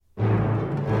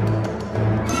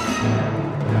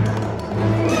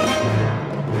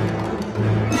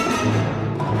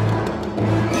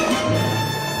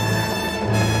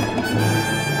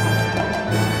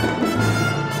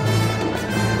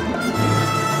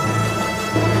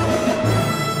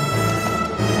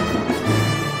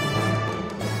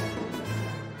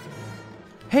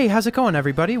Hey, how's it going,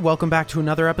 everybody? Welcome back to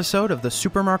another episode of the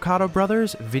Super Marcato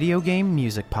Brothers Video Game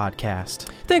Music Podcast.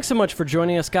 Thanks so much for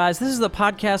joining us, guys. This is the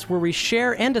podcast where we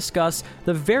share and discuss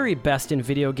the very best in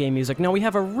video game music. Now, we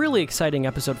have a really exciting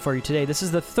episode for you today. This is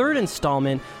the third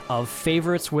installment of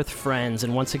Favorites with Friends.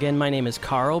 And once again, my name is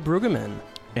Carl Brueggemann.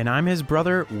 And I'm his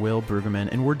brother, Will Brueggemann,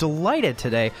 and we're delighted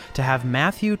today to have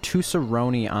Matthew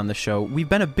Tusaroni on the show. We've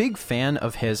been a big fan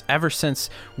of his ever since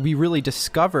we really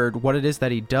discovered what it is that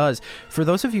he does. For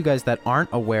those of you guys that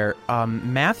aren't aware,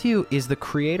 Matthew is the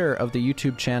creator of the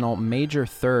YouTube channel Major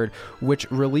Third,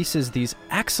 which releases these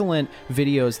excellent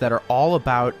videos that are all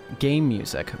about game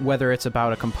music, whether it's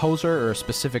about a composer or a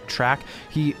specific track.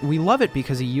 We love it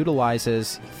because he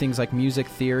utilizes things like music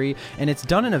theory, and it's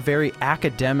done in a very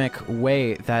academic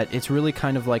way that it's really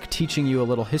kind of like teaching you a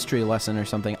little history lesson or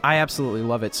something. I absolutely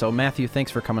love it. So, Matthew, thanks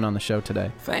for coming on the show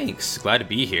today. Thanks. Glad to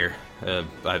be here.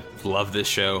 I love this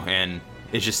show, and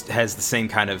it just has the same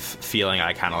kind of feeling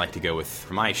I kind of like to go with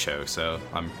for my show. So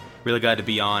I'm really glad to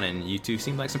be on, and you two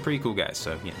seem like some pretty cool guys.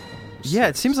 So, yeah,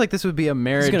 it seems like this would be a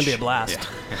marriage. It's going to be a blast.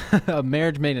 Yeah. A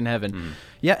marriage made in heaven. Mm.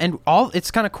 Yeah, and it's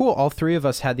kind of cool. All three of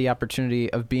us had the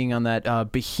opportunity of being on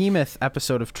that behemoth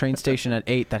episode of Train Station at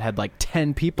 8 that had like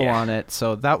 10 people on it,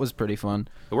 so that was pretty fun.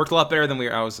 It worked a lot better than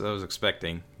I was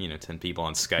expecting. 10 people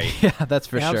on Skype. Yeah, that's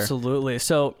for sure. Absolutely.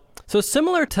 So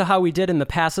similar to how we did in the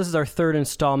past, this is our third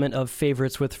installment of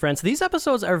Favorites with Friends. These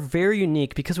episodes are very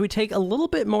unique because we take a little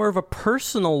bit more of a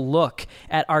personal look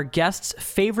at our guests'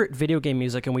 favorite video game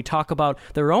music, and we talk about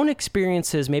their own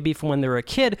experiences, maybe from when they were a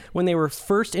kid, when they were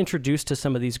first introduced to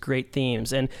some of these great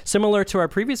themes. And similar to our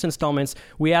previous installments,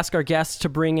 we ask our guests to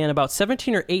bring in about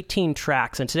 17 or 18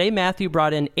 tracks, and today Matthew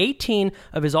brought in 18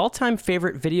 of his all-time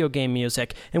favorite video game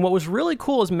music. And what was really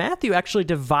cool is Matthew actually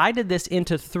divided this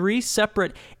into three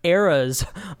separate eras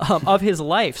of his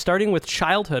life, starting with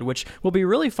childhood, which will be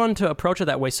really fun to approach it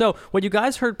that way. So what you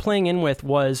guys heard playing in with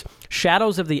was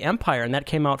Shadows of the Empire, and that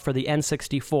came out for the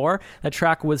N64. That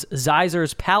track was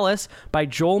Xizer's Palace by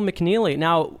Joel McNeely.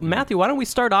 Now, Matthew, why don't we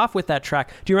start off with that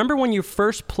track? Do you remember when you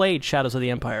first played Shadows of the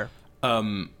Empire?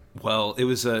 Well, it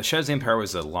was Shadows of the Empire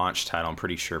was a launch title, I'm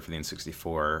pretty sure, for the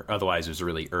N64. Otherwise, it was a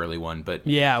really early one. But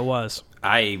yeah, it was.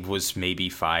 I was maybe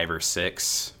 5 or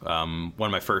 6. One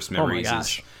of my first memories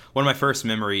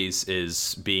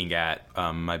is being at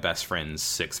my best friend's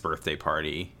 6th birthday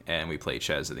party, and we played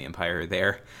Shadows of the Empire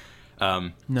there.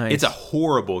 Nice. It's a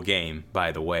horrible game,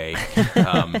 by the way.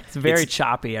 It's very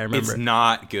choppy, I remember. It's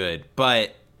not good,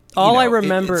 but all I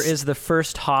remember is the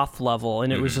first Hoth level,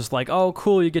 and it was just like, oh,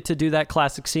 cool, you get to do that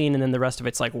classic scene, and then the rest of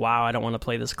it's like, wow, I don't want to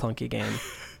play this clunky game.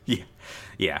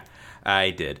 Yeah, I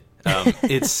did.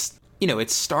 It's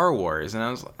it's Star Wars, and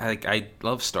I was like, I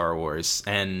love Star Wars,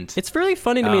 and it's really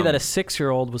funny to me that a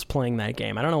 6-year-old was playing that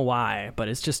game. I don't know why, but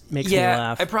it just makes me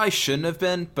laugh. I probably shouldn't have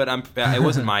been, but it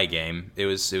wasn't my game. It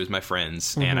was my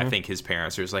friend's, and I think his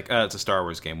parents were just like, oh, it's a Star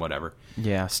Wars game, whatever.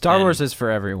 Yeah, Star Wars is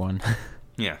for everyone.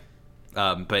 Yeah.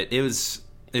 But it was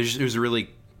a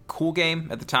really cool game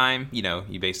at the time.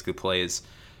 You basically play as,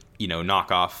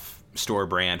 knockoff store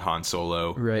brand Han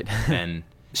Solo. Right. And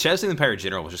Shadows of the Empire in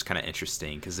general was just kind of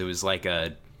interesting because it was like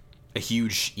a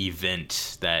huge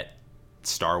event that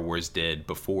Star Wars did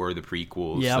before the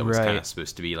prequels. Yeah, that was right. kind of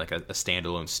supposed to be like a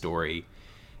standalone story.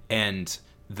 And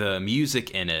the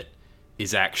music in it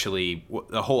is actually,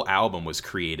 the whole album was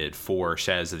created for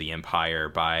Shadows of the Empire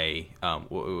by,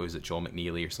 what was it, Joel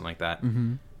McNeely or something like that?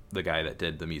 Mm-hmm. The guy that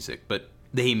did the music. But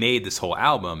they made this whole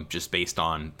album just based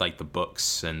on like the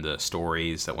books and the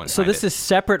stories that went behind it. So this is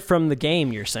separate from the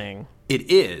game, you're saying? It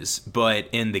is, but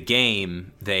in the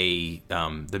game, they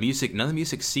none of the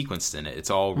music's sequenced in it. It's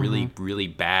all really, really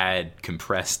bad,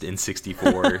 compressed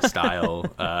N64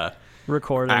 style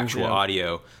recordings, actual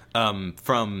audio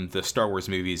from the Star Wars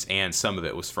movies, and some of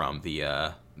it was from the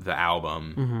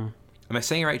album. Mm-hmm. Am I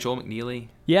saying it right, Joel McNeely?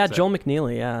 Yeah, Joel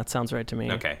McNeely. Yeah, that sounds right to me.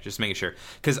 Okay, just making sure.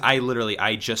 Because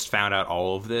I just found out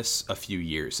all of this a few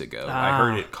years ago. I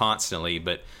heard it constantly,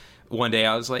 but one day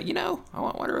I was like, I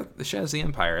wonder if the Shadows of the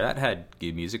Empire, that had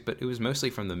good music, but it was mostly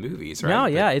from the movies, right? No,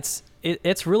 yeah, it's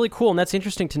really cool, and that's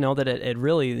interesting to know that it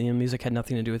really, music had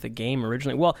nothing to do with the game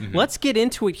originally. Well, let's get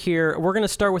into it here. We're going to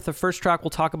start with the first track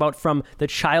we'll talk about from the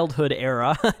childhood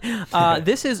era.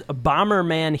 This is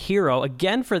Bomberman Hero,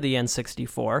 again for the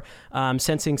N64,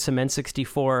 sensing some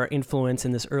N64 influence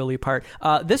in this early part.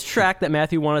 This track that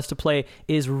Matthew wanted us to play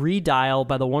is Redial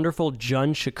by the wonderful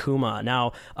Jun Shikuma.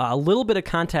 Now, a little bit of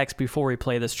context before we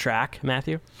play this track,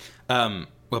 Matthew. Well,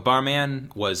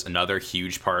 Bomberman was another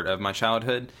huge part of my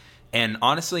childhood. And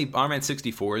honestly, Bomberman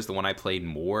 64 is the one I played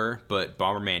more, but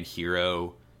Bomberman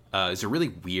Hero is a really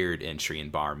weird entry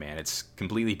in Bomberman. It's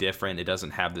completely different. It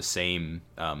doesn't have the same.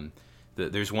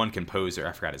 There's one composer,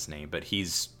 I forgot his name, but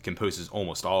composes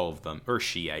almost all of them, or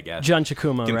she, I guess. Jun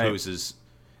Chikuma, composes. Right?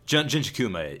 Jun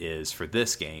Chikuma is for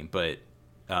this game, but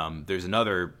there's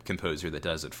another composer that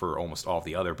does it for almost all of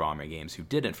the other Bomberman games who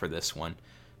didn't for this one,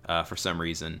 for some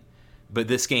reason. But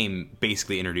this game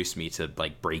basically introduced me to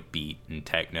like breakbeat and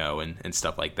techno and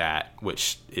stuff like that,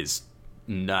 which is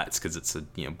nuts because it's a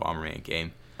Bomberman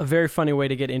game. A very funny way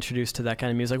to get introduced to that kind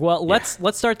of music. Well, let's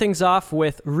start things off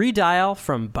with Redial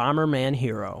from Bomberman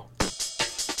Hero.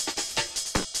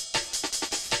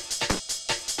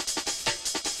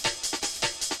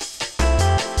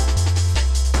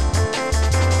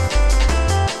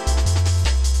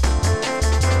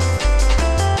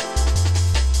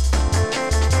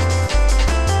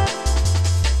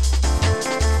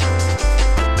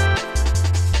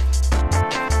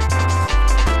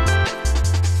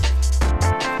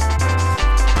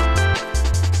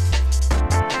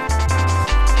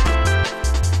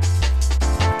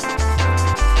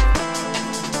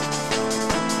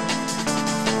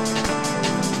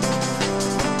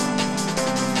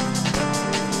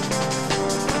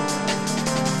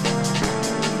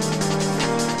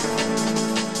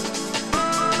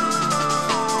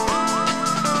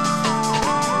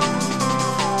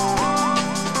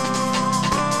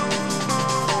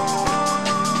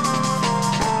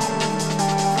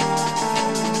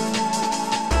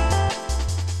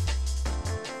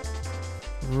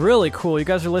 Really cool. You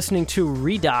guys are listening to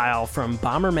Redial from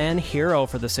Bomberman Hero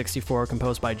for the 64,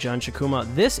 composed by Jun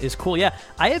Chikuma. This is cool. Yeah,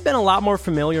 I have been a lot more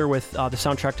familiar with the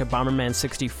soundtrack to Bomberman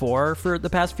 64 for the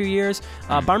past few years.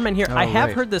 Bomberman Hero, I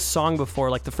have heard this song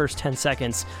before, like the first 10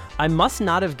 seconds. I must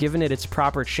not have given it its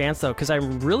proper chance, though, because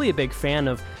I'm really a big fan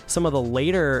of some of the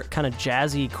later kind of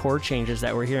jazzy chord changes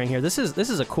that we're hearing here. This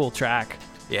is a cool track.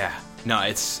 Yeah. No,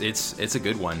 it's a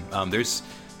good one. There's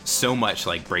so much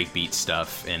like breakbeat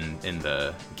stuff in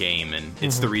the game, and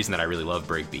it's the reason that I really love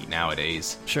breakbeat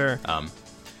nowadays. Sure.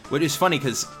 Which is funny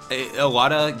because a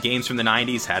lot of games from the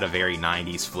 90s had a very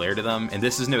 90s flair to them, and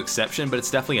this is no exception, but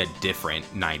it's definitely a different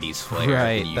 90s flair.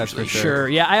 Right, than that's for usually. Sure.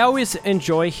 Yeah, I always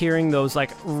enjoy hearing those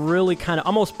like really kind of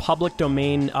almost public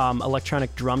domain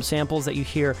electronic drum samples that you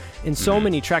hear in so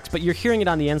many tracks, but you're hearing it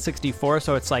on the N64,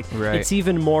 so it's like it's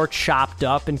even more chopped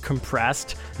up and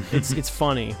compressed. It's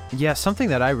funny. Yeah, something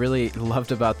that I really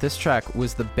loved about this track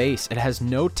was the bass. It has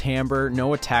no timbre,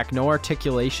 no attack, no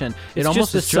articulation. It's it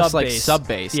almost just is the just like sub-bass.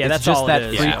 sub-bass. Yeah, it's that's just all that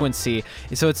it is. frequency.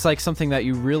 So it's like something that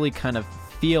you really kind of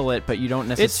feel it, but you don't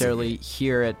necessarily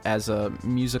hear it as a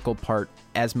musical part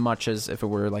as much as if it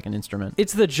were like an instrument.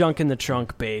 It's the junk in the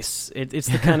trunk bass. It's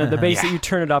the kind of the bass that you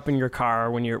turn it up in your car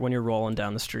when you're rolling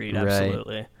down the street.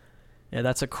 Absolutely. Right. Yeah,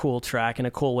 that's a cool track and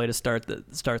a cool way to start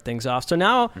things off. So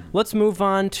now let's move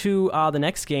on to the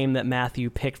next game that Matthew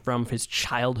picked from his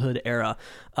childhood era.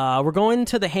 We're going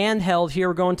to the handheld here.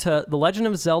 We're going to The Legend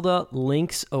of Zelda: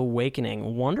 Link's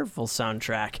Awakening. Wonderful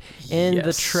soundtrack. And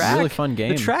the track, really fun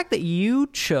game. The track that you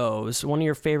chose, one of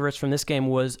your favorites from this game,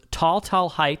 was Tall, Tall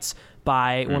Heights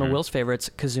by one of Will's favorites,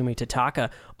 Kazumi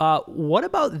Tataka. What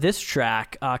about this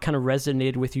track kind of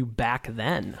resonated with you back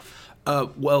then?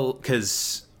 Well,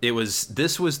 because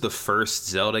this was the first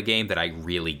Zelda game that I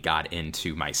really got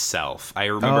into myself. I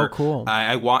remember cool.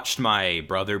 I watched my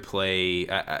brother play.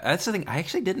 That's the thing. I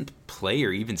actually didn't play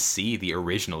or even see the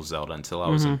original Zelda until I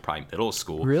was in probably middle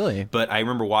school. Really? But I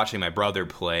remember watching my brother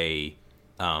play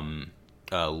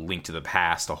Link to the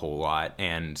Past a whole lot,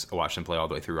 and I watched him play all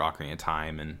the way through Ocarina of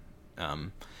Time.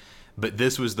 And but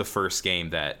this was the first game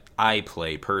that I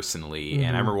played personally,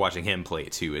 and I remember watching him play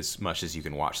it too, as much as you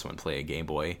can watch someone play a Game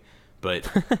Boy. But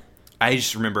I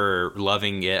just remember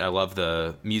loving it. I love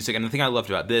the music. And the thing I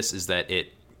loved about this is that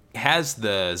it has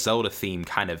the Zelda theme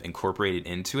kind of incorporated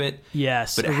into it.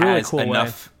 Yes, but it really has cool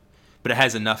enough. way. But it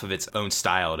has enough of its own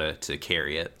style to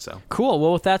carry it. So cool.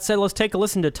 Well, with that said, let's take a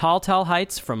listen to Tall, Tall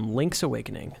Heights from Link's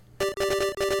Awakening.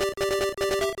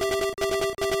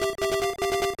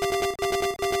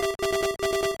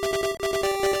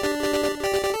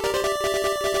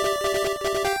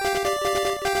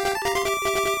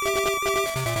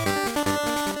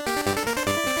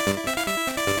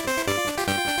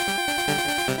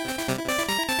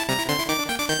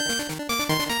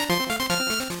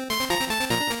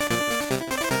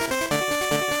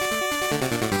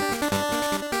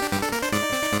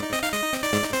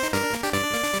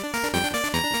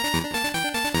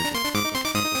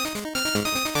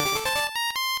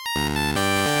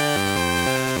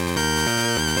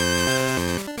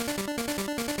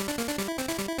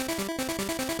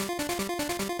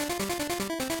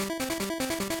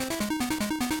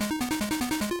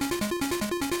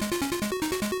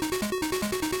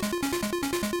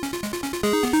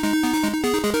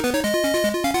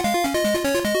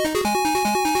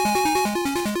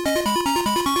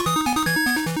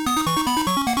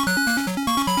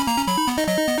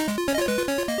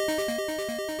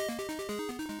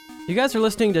 You guys are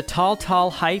listening to Tall Tall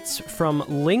Heights from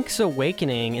Link's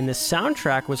Awakening, and the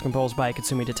soundtrack was composed by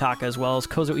Katsumi Tataka as well as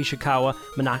Kozo Ishikawa,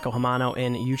 Minako Hamano,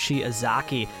 and Yuichi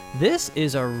Azaki. This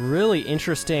is a really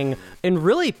interesting and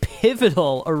really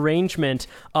pivotal arrangement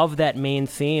of that main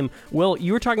theme. Will,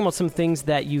 you were talking about some things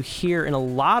that you hear in a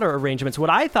lot of arrangements. What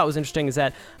I thought was interesting is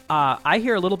that I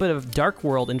hear a little bit of Dark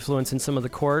World influence in some of the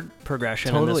chord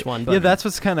progression in this one. But yeah, that's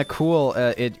what's kind of cool.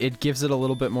 It gives it a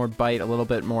little bit more bite, a little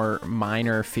bit more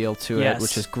minor feel to it,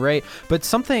 which is great. But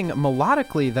something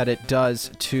melodically that it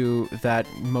does to that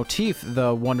motif,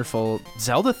 the wonderful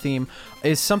Zelda theme,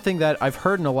 is something that I've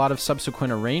heard in a lot of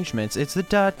subsequent arrangements. It's the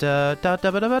da da da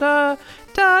da da da da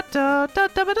da da da da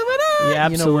da da. Yeah,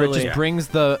 absolutely. You know, where it just brings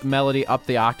the melody up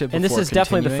the octave. And this is continuing.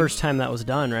 definitely the first time that was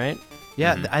done, right?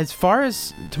 Yeah, as far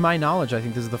as to my knowledge, I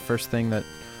think this is the first thing that.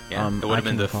 Yeah, it would have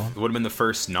been the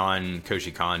first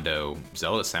non-Koji Kondo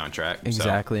Zelda soundtrack.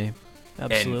 Exactly. So.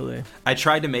 Absolutely. And I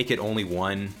tried to make it only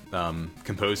one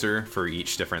composer for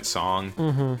each different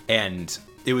song, and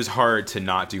it was hard to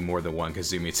not do more than one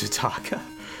Kazumi Totaka.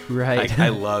 Right. I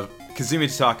love Kazumi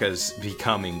Totaka's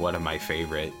becoming one of my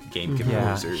favorite game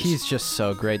composers. Yeah, he's just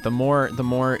so great. The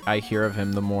more I hear of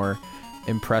him, the more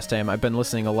impressed I am. I've been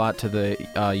listening a lot to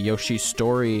the Yoshi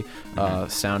Story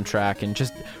soundtrack, and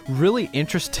just really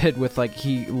interested with, like,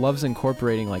 he loves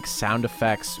incorporating like sound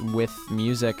effects with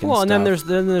music and well, stuff. and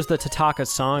then there's the Tataka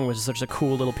song, which is such a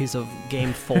cool little piece of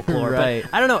game folklore. Right.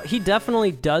 But I don't know, he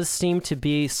definitely does seem to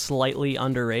be slightly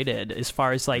underrated as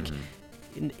far as like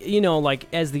you know, like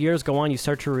as the years go on, you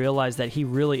start to realize that he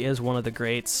really is one of the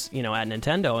greats, you know, at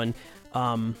Nintendo. And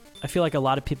I feel like a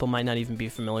lot of people might not even be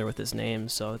familiar with his name,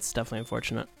 so it's definitely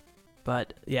unfortunate.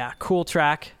 But yeah, cool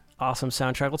track, awesome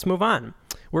soundtrack. Let's move on.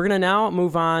 We're going to now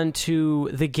move on to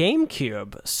the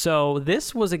GameCube. So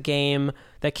this was a game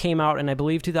that came out in, I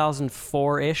believe,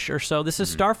 2004-ish or so. This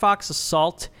is Star Fox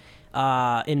Assault,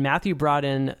 and Matthew brought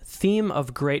in Theme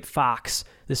of Great Fox.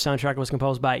 This soundtrack was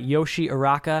composed by Yoshi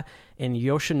Araka and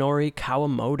Yoshinori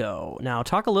Kawamoto. Now,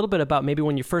 talk a little bit about maybe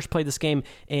when you first played this game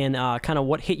and kind of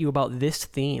what hit you about this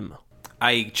theme.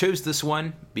 I chose this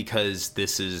one because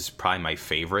this is probably my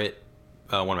favorite,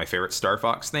 one of my favorite Star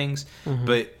Fox things.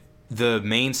 But the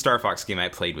main Star Fox game I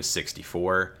played was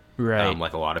 64, right?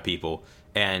 Like a lot of people,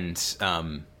 and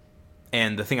the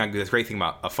great thing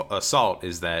about Assault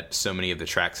is that so many of the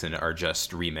tracks in it are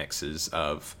just remixes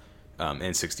of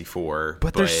N64.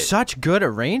 But they're such good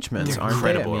arrangements, aren't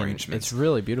incredible they? I mean, arrangements. It's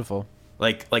really beautiful.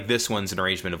 Like this one's an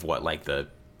arrangement of what, like the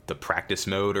practice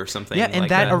mode or something. Yeah, and like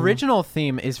that original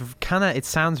theme is kind of, it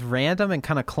sounds random and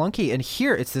kind of clunky, and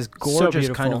here it's this gorgeous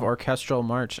kind of orchestral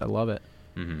march. I love it.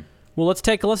 Well, let's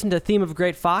take a listen to Theme of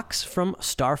Great Fox from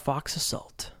Star Fox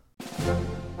Assault.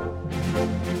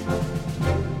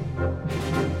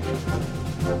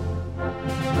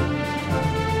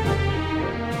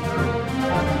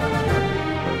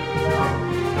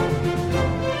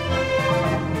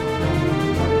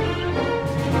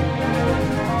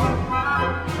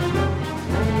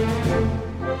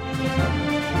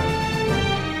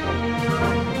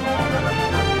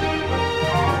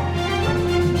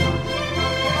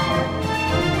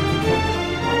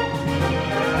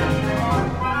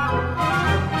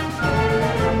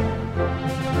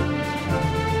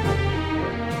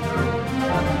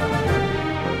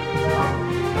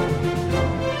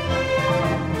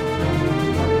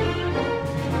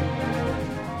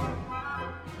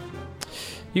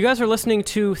 You guys are listening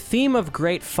to Theme of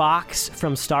Great Fox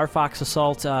from Star Fox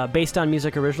Assault, based on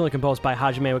music originally composed by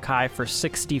Hajime Wakai for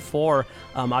 64.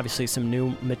 Obviously, some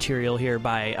new material here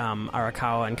by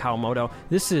Arakawa and Kawamoto.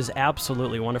 This is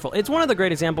absolutely wonderful. It's one of the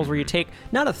great examples where you take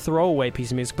not a throwaway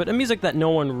piece of music, but a music that no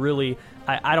one really,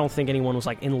 I don't think anyone was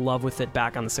like in love with it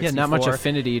back on the 64. Yeah, not much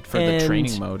affinity for the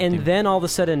training mode. And then all of a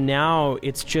sudden now,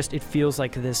 it feels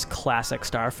like this classic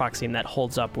Star Fox theme that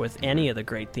holds up with any of the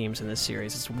great themes in this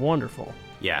series. It's wonderful.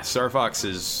 Yeah, Star Fox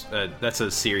is that's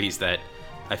a series that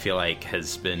I feel like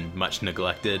has been much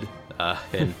neglected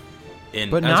in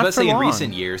but I was about to say in long.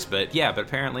 recent years, but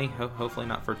apparently, hopefully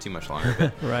not for too much longer.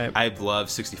 But right. I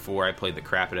love 64. I played the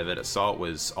crap out of it. Assault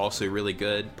was also really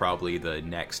good, probably the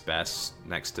next best,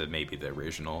 next to maybe the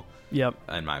original. Yep.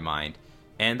 In my mind.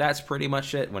 And that's pretty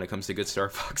much it when it comes to good Star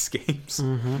Fox games.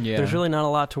 Yeah. There's really not a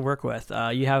lot to work with.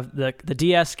 You have the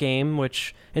DS game,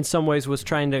 which in some ways was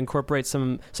trying to incorporate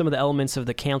some of the elements of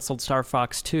the canceled Star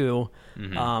Fox 2,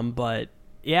 but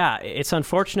yeah, it's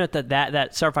unfortunate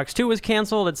that Star Fox 2 was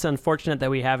canceled. It's unfortunate that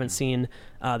we haven't seen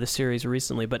the series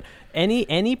recently. But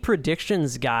any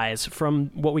predictions, guys,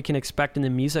 from what we can expect in the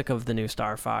music of the new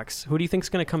Star Fox? Who do you think is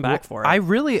going to come back for it? I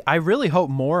really hope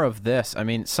more of this. I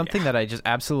mean, something that I just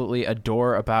absolutely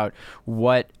adore about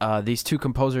what these two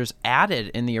composers added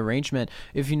in the arrangement.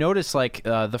 If you notice, like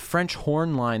the French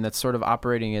horn line that's sort of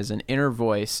operating as an inner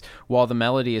voice while the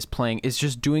melody is playing is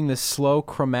just doing this slow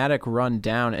chromatic run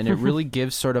down, and it really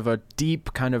gives sort of a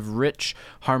deep kind of rich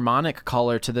harmonic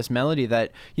color to this melody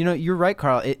that, you're right,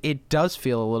 Carl, it does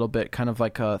feel a little bit kind of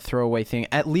like a throwaway thing,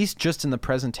 at least just in the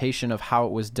presentation of how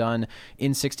it was done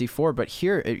in 64. But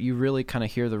here you really kind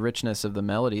of hear the richness of the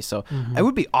melody. So it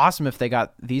would be awesome if they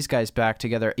got these guys back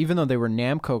together, even though they were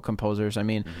Namco composers. I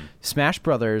mean, Smash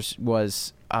Brothers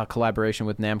was a collaboration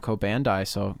with Namco Bandai,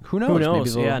 so who knows? Maybe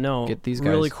they'll get these guys.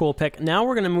 Really cool pick. Now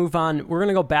we're going to move on. We're going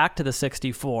to go back to the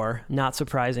 64. Not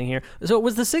surprising here. So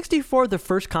was the 64 the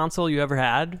first console you ever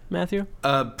had, Matthew?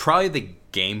 Probably the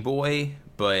Game Boy,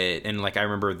 I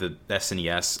remember the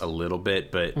SNES a little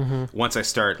bit, but once I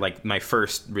start, my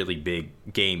first really big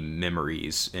game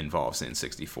memories involves in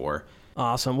 64.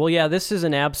 Awesome. Well, yeah, this is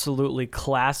an absolutely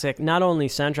classic, not only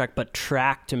soundtrack, but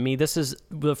track to me. This is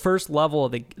the first level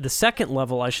of the second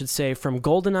level, I should say, from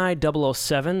GoldenEye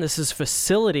 007. This is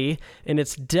Facility, and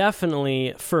it's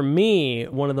definitely, for me,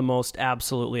 one of the most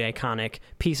absolutely iconic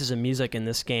pieces of music in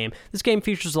this game. This game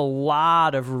features a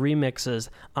lot of remixes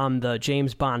on the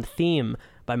James Bond theme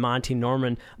by Monty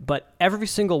Norman, but every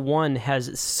single one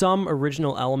has some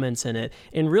original elements in it.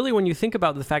 And really, when you think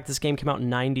about the fact this game came out in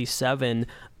 97,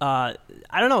 I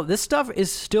don't know, this stuff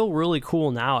is still really cool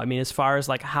now. I mean, as far as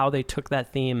how they took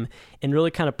that theme and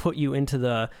really kind of put you into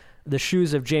the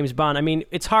shoes of James Bond. I mean,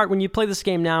 it's hard when you play this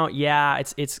game now. Yeah,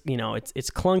 it's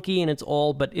clunky and it's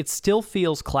old, but it still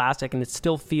feels classic, and it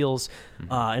still feels in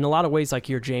a lot of ways like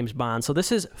you're James Bond. So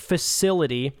this is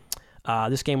Facility.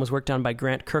 This game was worked on by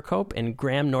Grant Kirkhope and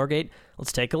Graham Norgate.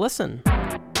 Let's take a listen.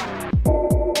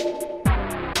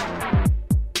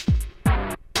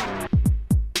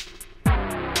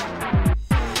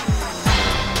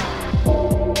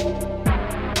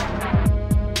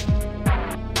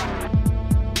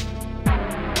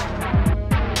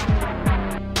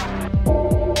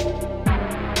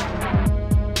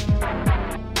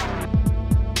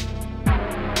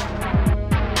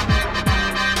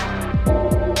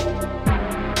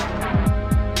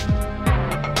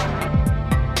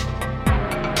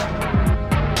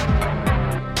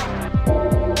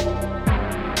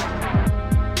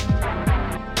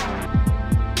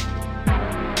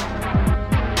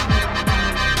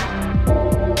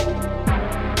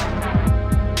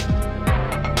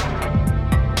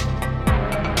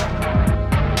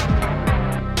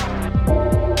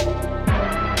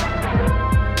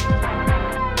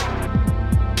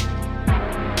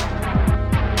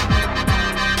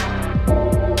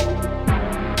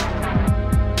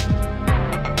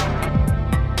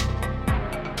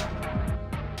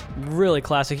 Really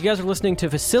classic. You guys are listening to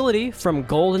Facility from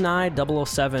GoldenEye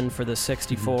 007 for the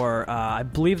 64. I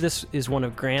believe this is one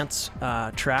of Grant's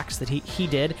tracks that he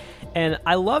did. And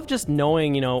I love just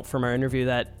knowing, from our interview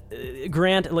that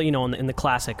Grant, in the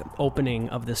classic opening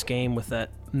of this game with that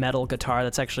metal guitar,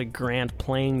 that's actually Grant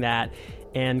playing that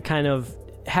and kind of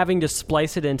having to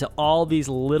splice it into all these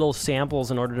little samples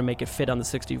in order to make it fit on the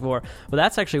 64. But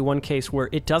that's actually one case where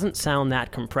it doesn't sound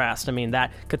that compressed. I mean,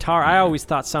 that guitar I always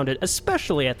thought sounded,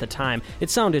 especially at the time, it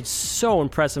sounded so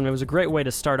impressive, and it was a great way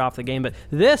to start off the game. But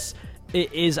this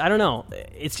is, I don't know,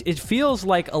 it feels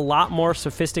like a lot more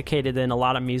sophisticated than a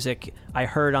lot of music I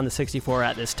heard on the 64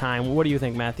 at this time. What do you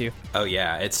think, Matthew? Oh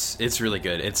yeah, it's really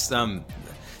good. It's the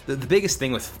biggest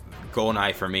thing with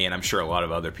GoldenEye for me, and I'm sure a lot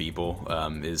of other people,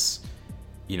 is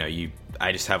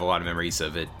I just have a lot of memories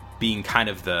of it being kind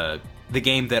of the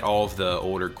game that all of the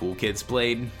older cool kids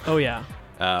played. Oh yeah.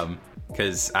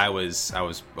 Because I was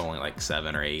only like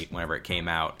 7 or 8 whenever it came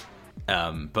out.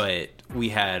 But we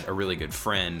had a really good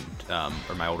friend,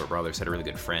 or my older brothers had a really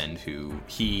good friend who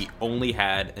he only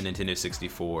had a Nintendo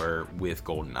 64 with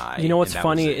GoldenEye. You know what's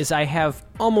funny is I have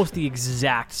almost the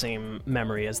exact same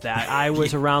memory as that. I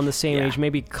was around the same age,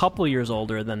 maybe a couple years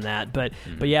older than that. But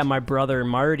yeah, my brother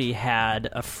Marty had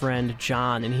a friend,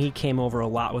 John, and he came over a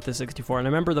lot with the 64. And I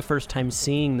remember the first time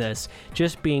seeing this,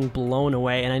 just being blown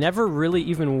away. And I never really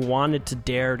even wanted to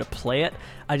dare to play it.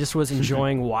 I just was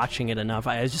enjoying watching it enough.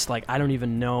 I was just like, I don't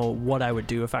even know what I would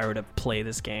do if I were to play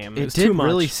this game. It was did too much.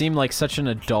 Really seem like such an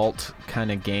adult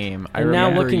kind of game. I and now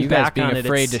remember looking you guys back being on it,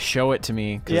 afraid to show it to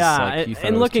me. Yeah, you thought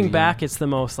and it was looking too back, young. it's the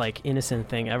most innocent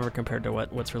thing ever compared to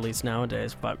what's released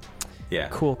nowadays. But yeah,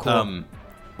 cool.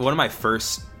 One of my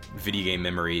first video game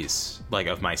memories, like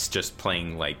of my just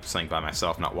playing by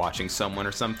myself, not watching someone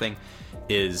or something,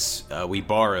 is we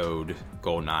borrowed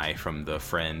GoldenEye from the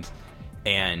friend,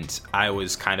 and I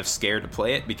was kind of scared to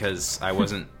play it because I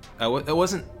wasn't I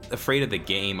wasn't afraid of the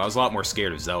game. I was a lot more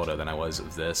scared of Zelda than I was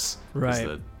of this. Right.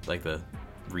 The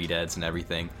redeads and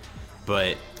everything.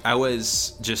 But I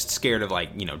was just scared of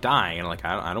dying, and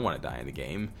I don't want to die in the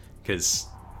game because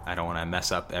I don't want to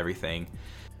mess up everything.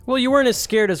 Well, you weren't as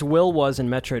scared as Will was in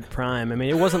Metroid Prime. I mean,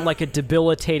 it wasn't like a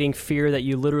debilitating fear that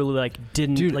you literally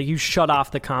didn't you shut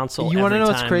off the console. You want to know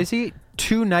what's time. crazy?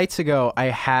 2 nights ago, I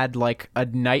had a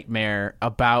nightmare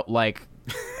about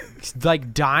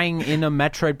dying in a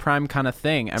Metroid Prime kind of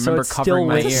thing. I remember covering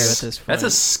my ears. At this point. That's a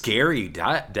scary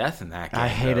death in that game. I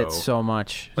hate though. it so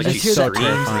much. Like It's you so scream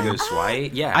and terrifying. it goes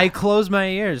white. Yeah. I close my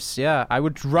ears. Yeah, I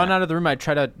would run out of the room. I'd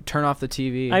try to turn off the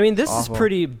TV. I mean, this It's is awful.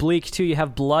 pretty bleak too. You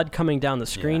have blood coming down the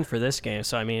screen Yeah. for this game,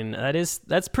 so I mean,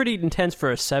 that's pretty intense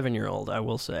for a 7-year-old, I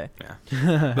will say.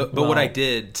 Yeah. But what I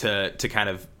did to kind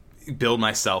of build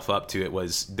myself up to it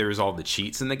was there was all the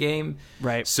cheats in the game.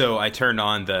 Right. So I turned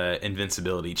on the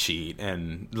invincibility cheat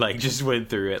and just went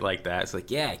through it like that. It's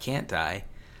I can't die.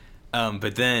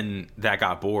 But then that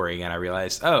got boring and I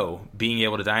realized, being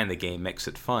able to die in the game makes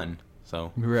it fun.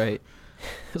 So Right.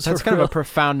 It's That's kind of a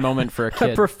profound moment for a a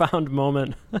kid. profound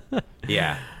moment.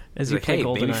 yeah. As It's you play hey,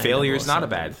 GoldenEye maybe and failure is not a 007.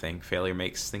 bad thing. Failure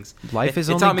makes things. Life is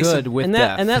it taught only me some- good with and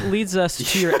death. that leads us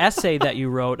to your essay that you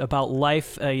wrote about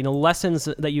life, lessons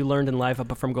that you learned in life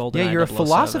from GoldenEye. yeah, you're a 007.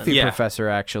 philosophy Yeah. professor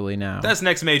actually now. That's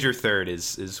next major third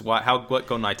is what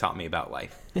GoldenEye taught me about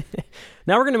life.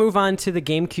 Now we're going to move on to the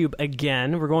GameCube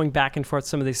again. We're going back and forth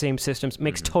some of the same systems.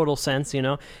 Makes total sense,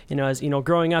 as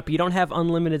growing up, you don't have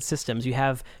unlimited systems. You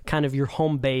have kind of your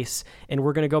home base, and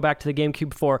we're going to go back to the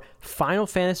GameCube for Final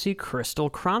Fantasy Crystal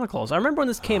Chronicles. I remember when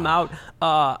this came out,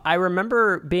 I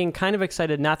remember being kind of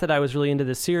excited, not that I was really into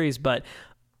this series, but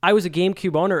I was a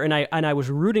GameCube owner, and I was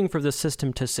rooting for the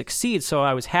system to succeed, so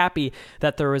I was happy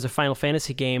that there was a Final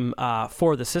Fantasy game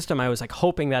for the system. I was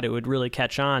hoping that it would really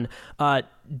catch on.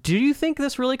 Do you think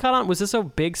this really caught on? Was this a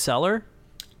big seller?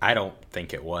 I don't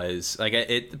think it was.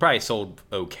 It probably sold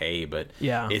okay, but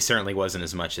Yeah. it certainly wasn't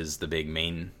as much as the big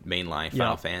mainline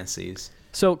Final Fantasies.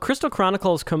 So Crystal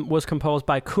Chronicles was composed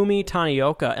by Kumi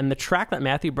Tanioka, and the track that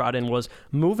Matthew brought in was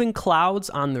Moving Clouds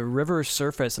on the River's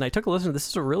Surface. And I took a listen. This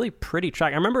is a really pretty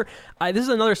track. I remember this is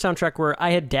another soundtrack where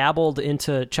I had dabbled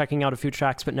into checking out a few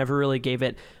tracks, but never really gave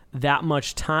it that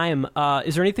much time.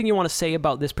 Is there anything you want to say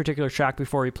about this particular track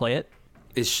before we play it?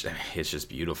 It's just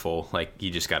beautiful. You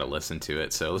just got to listen to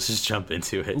it. So let's just jump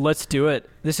into it. Let's do it.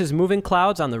 This is Moving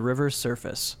Clouds on the River's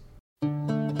Surface.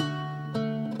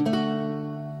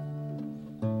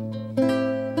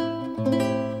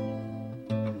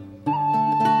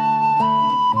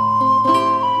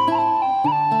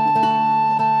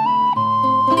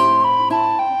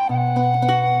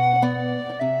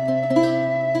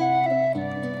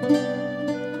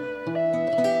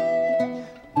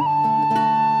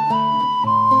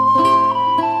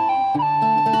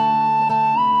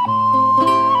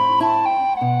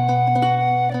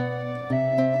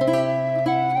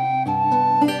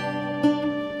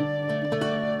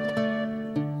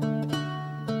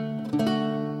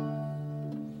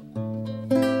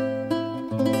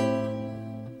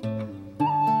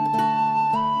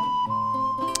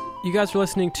 You guys are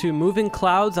listening to Moving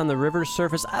Clouds on the River's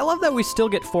Surface. I love that we still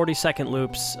get 40-second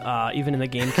loops, even in the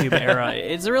GameCube era.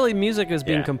 It's really, music is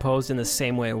being composed in the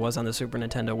same way it was on the Super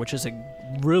Nintendo, which is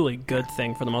a really good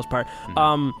thing for the most part.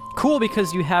 Cool,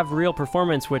 because you have real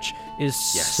performance, which is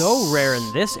so rare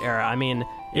in this era. I mean,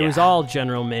 it was all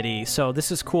General MIDI, so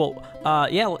this is cool.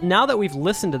 Now that we've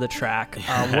listened to the track,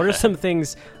 what are some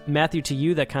things, Matthew, to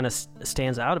you that kind of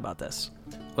stands out about this?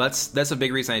 Well, that's a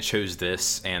big reason I chose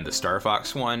this and the Star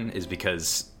Fox one is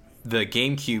because the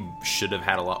GameCube should have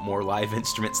had a lot more live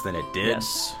instruments than it did.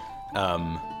 Yes.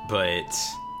 But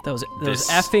Those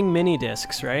this- effing mini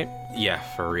discs, right? yeah,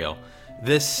 for real.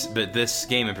 This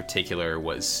game in particular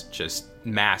was just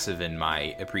massive in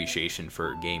my appreciation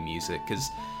for game music because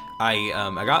I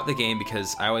got the game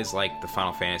because I always liked the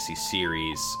Final Fantasy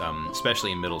series,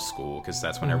 especially in middle school because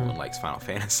that's when everyone likes Final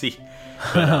Fantasy.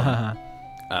 But,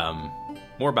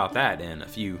 more about that in a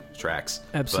few tracks.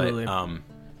 Absolutely.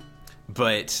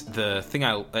 But the thing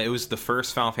it was the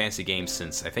first Final Fantasy game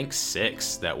since I think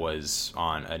 6 that was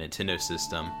on a Nintendo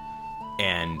system,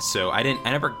 and so I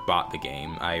never bought the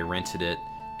game. I rented it,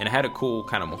 and it had a cool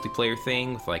kind of multiplayer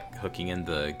thing with hooking in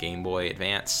the Game Boy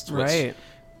Advance, which Right.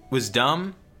 was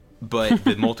dumb, but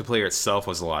the multiplayer itself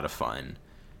was a lot of fun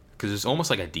because it was almost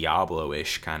like a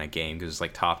Diablo-ish kind of game because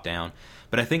it's top down.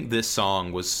 But I think this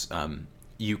song was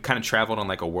you kind of traveled on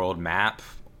like a world map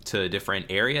to different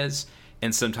areas,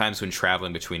 and sometimes when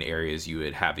traveling between areas, you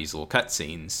would have these little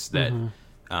cutscenes that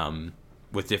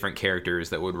with different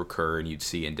characters that would recur and you'd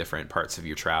see in different parts of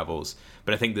your travels.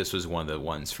 But I think this was one of the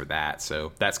ones for that,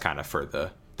 so that's kind of for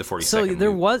the 40 So second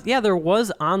there loop. there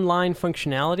was online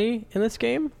functionality in this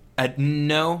game?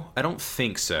 No, I don't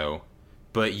think so.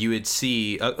 But you would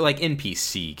see like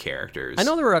NPC characters. I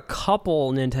know there were a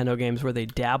couple Nintendo games where they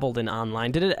dabbled in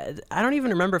online. Did it? I don't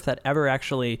even remember if that ever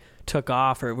actually took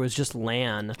off or it was just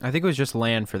LAN. I think it was just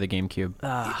LAN for the GameCube.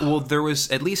 Well, there was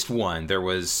at least one. There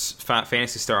was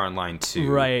Phantasy Star Online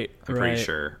 2. Right, I'm right. pretty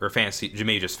sure. Or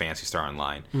maybe just Phantasy Star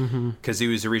Online. Because it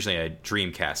was originally a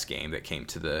Dreamcast game that came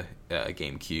to the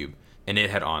GameCube. And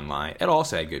it had online. It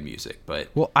also had good music, but...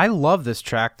 Well, I love this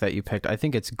track that you picked. I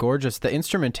think it's gorgeous. The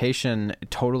instrumentation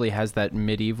totally has that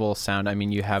medieval sound. I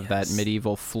mean, you have that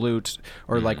medieval flute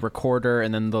or like recorder,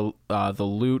 and then the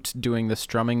lute doing the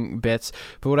strumming bits.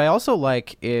 But what I also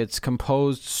like, it's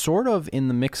composed sort of in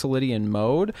the Mixolydian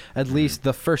mode. At least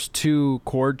the first two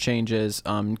chord changes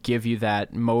give you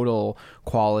that modal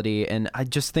quality, and I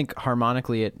just think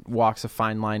harmonically it walks a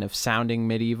fine line of sounding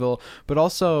medieval, but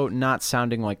also not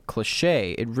sounding like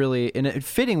cliche. It really, and it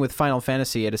fitting with Final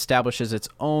Fantasy, it establishes its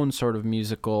own sort of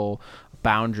musical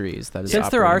boundaries. That is, Since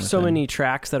there are operating so within. many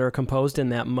tracks that are composed in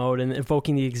that mode and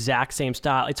evoking the exact same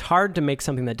style, it's hard to make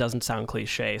something that doesn't sound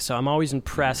cliche. So I'm always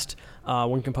impressed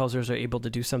when composers are able to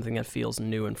do something that feels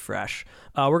new and fresh.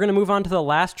 We're going to move on to the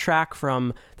last track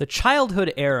from the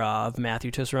childhood era of Matthew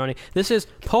Tusseroni. This is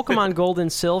Pokemon Gold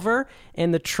and Silver,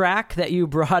 and the track that you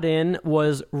brought in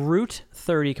was Route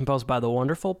 30, composed by the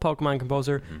wonderful Pokemon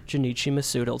composer Junichi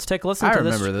Masuda. Let's take a listen I to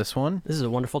this. remember this one. This is a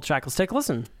wonderful track. Let's take a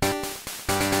listen.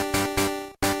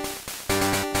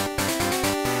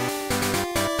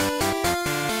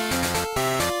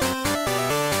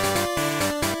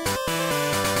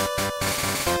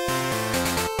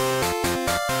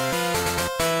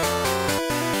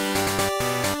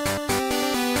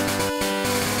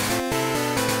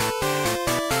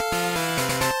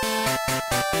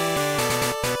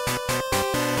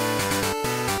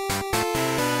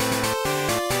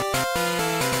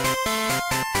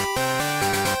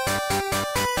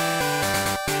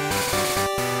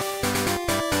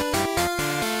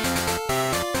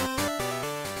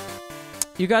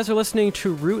 You guys are listening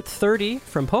to Route 30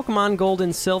 from Pokemon Gold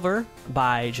and Silver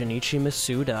by Junichi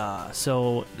Masuda.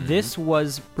 So this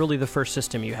was really the first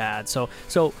system you had. So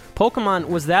Pokemon,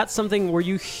 was that something, were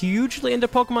you hugely into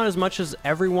Pokemon as much as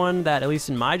everyone that, at least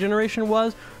in my generation,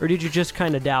 was? Or did you just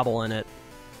kind of dabble in it?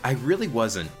 I really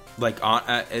wasn't. Like,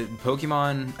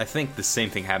 Pokemon, I think the same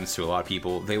thing happens to a lot of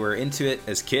people. They were into it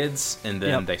as kids, and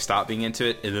then they stop being into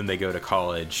it, and then they go to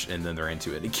college, and then they're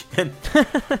into it again.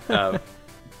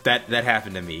 That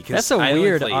happened to me. That's a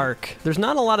weird arc. There's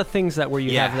not a lot of things where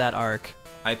you have that arc.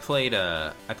 I played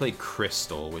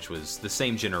Crystal, which was the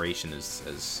same generation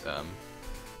as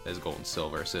Gold and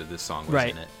Silver, so this song was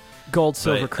in it. Gold,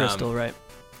 Silver, Crystal, right?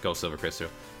 Gold, Silver, Crystal,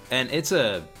 and it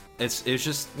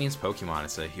just means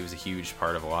Pokemon. He was a huge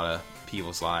part of a lot of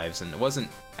people's lives, and it wasn't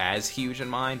as huge in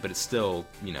mine, but it's still,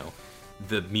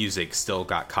 the music still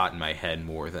got caught in my head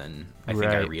more than I think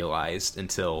I realized,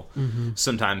 until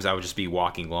sometimes I would just be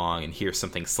walking along and hear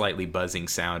something slightly buzzing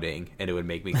sounding, and it would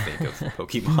make me think of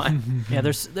Pokemon. Yeah,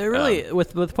 they're really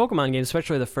with Pokemon games,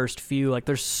 especially the first few. Like,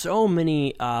 there's so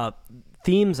many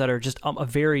themes that are just a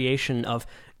variation of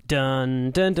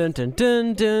dun dun dun dun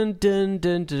dun dun dun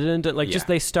dun dun dun. Like, just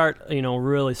they start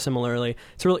really similarly.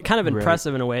 It's really kind of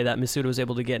impressive in a way that Masuda was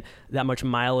able to get that much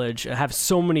mileage, have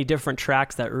so many different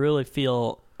tracks that really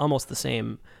feel almost the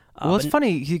same. Well, it's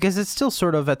funny because it's still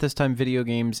sort of at this time video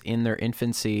games in their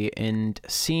infancy, and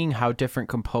seeing how different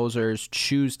composers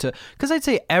choose to, because I'd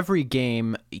say every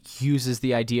game uses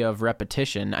the idea of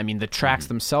repetition. I mean, the tracks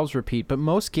themselves repeat, but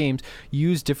most games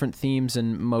use different themes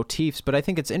and motifs. But I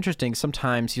think it's interesting.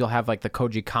 Sometimes you'll have like the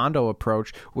Koji Kondo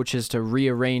approach, which is to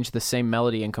rearrange the same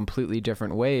melody in completely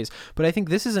different ways. But I think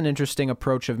this is an interesting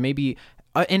approach of maybe,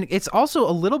 and it's also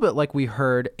a little bit like we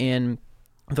heard in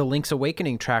the Link's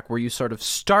Awakening track, where you sort of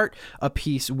start a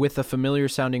piece with a familiar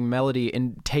sounding melody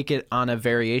and take it on a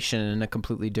variation in a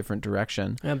completely different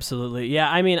direction. Absolutely.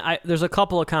 Yeah, I mean, there's a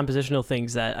couple of compositional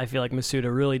things that I feel like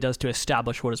Masuda really does to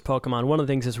establish what is Pokemon. One of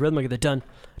the things is rhythmic, the dun,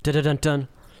 dun, dun, dun,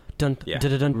 dun, dun,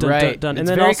 dun, dun, dun, dun. And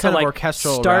then very also kind of like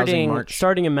orchestral,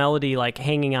 starting a melody, like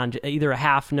hanging on either a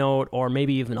half note or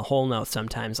maybe even a whole note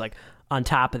sometimes, like on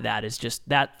top of that is just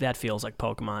that feels like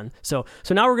Pokemon. So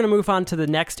now we're going to move on to the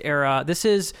next era. This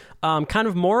is kind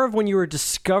of more of when you were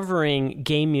discovering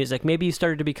game music. Maybe you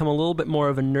started to become a little bit more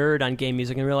of a nerd on game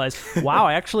music and realize, wow,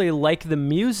 I actually like the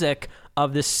music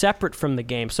of this separate from the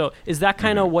game. So is that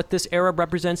kind of what this era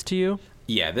represents to you?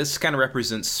 Yeah, this kind of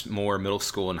represents more middle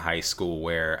school and high school,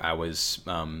 where I was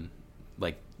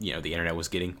the internet was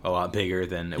getting a lot bigger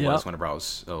than it was whenever I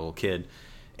was a little kid.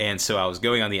 And so I was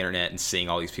going on the internet and seeing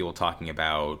all these people talking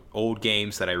about old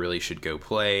games that I really should go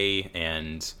play,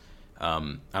 and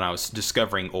I was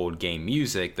discovering old game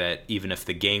music that even if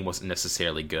the game wasn't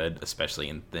necessarily good, especially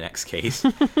in the next case,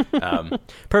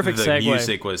 perfect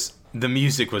segue. The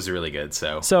music was really good.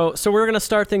 So we're going to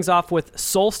start things off with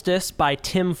Solstice by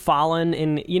Tim Follin.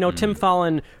 And, Tim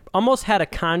Follin almost had a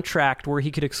contract where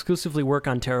he could exclusively work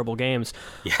on terrible games.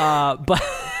 Yeah.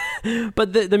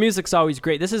 But the music's always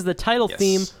great. This is the title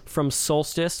theme from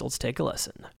Solstice. Let's take a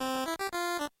listen.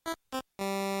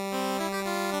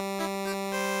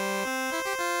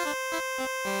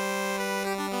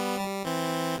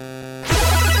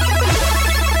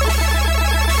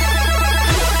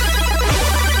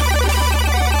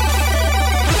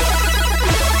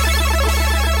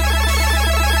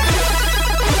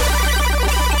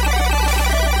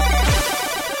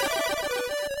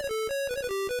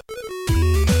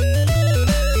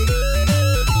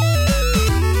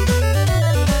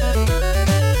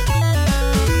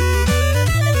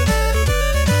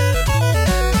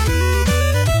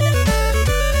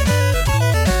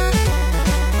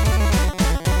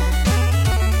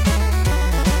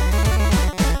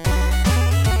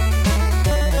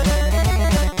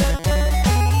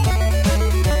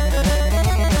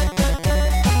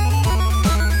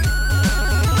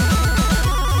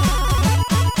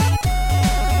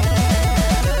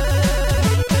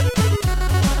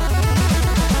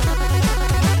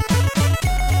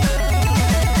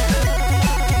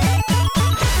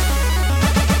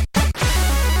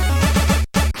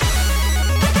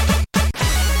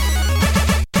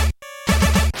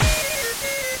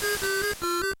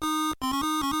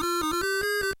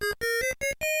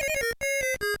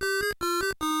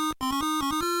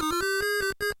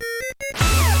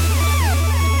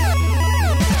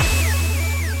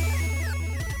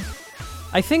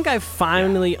 I think I've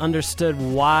finally understood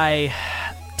why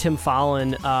Tim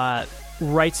Follin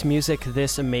writes music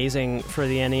this amazing for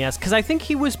the NES, because I think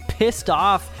he was pissed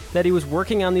off that he was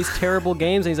working on these terrible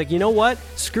games, and he's like, you know what?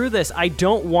 Screw this. I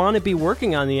don't want to be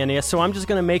working on the NES, so I'm just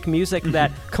going to make music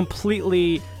that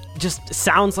completely just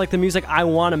sounds like the music I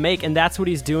want to make, and that's what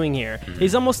he's doing here.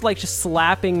 He's almost like just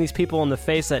slapping these people in the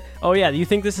face that, oh yeah, you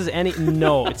think this is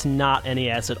No, it's not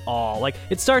NES at all. Like,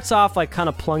 it starts off like kind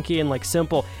of plunky and like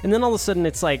simple, and then all of a sudden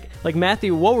it's like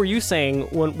Matthew, what were you saying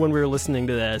when we were listening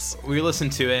to this? We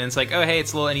listened to it and it's like, oh hey,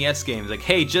 it's a little NES game. It's like,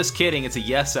 hey, just kidding, it's a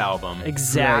Yes album.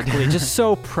 Exactly. Just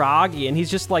so proggy, and he's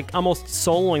just like almost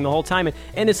soloing the whole time,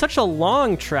 and it's such a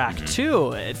long track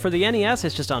too. For the NES,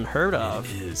 it's just unheard of.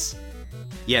 It is.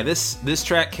 Yeah, this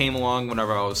track came along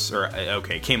whenever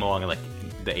came along in like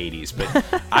the 80s,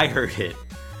 but I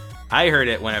heard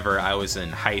it whenever I was in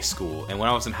high school, and when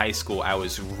I was in high school, I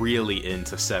was really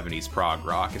into 70s prog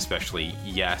rock, especially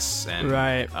Yes and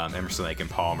Emerson, Lake and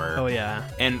Palmer. Oh yeah,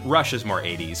 and Rush is more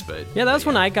 80s, but yeah, that's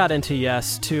when I got into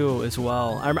Yes too as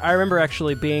well. I remember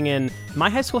actually being in my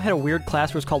high school had a weird class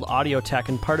where it was called audio tech,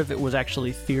 and part of it was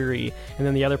actually theory, and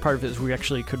then the other part of it is we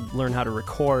actually could learn how to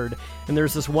record. And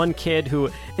there's this one kid who,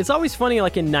 it's always funny,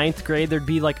 like in 9th grade, there'd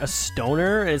be like a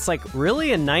stoner. It's like,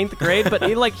 really, in 9th grade? But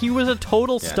he was a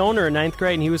total stoner in 9th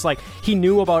grade, and he was like, he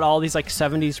knew about all these like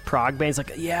 70s prog bands,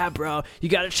 like, yeah, bro, you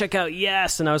gotta check out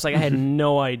Yes. And I was like, I had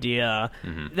no idea.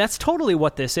 That's totally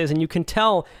what this is, and you can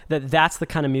tell that that's the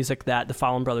kind of music that the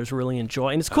Follin brothers really enjoy.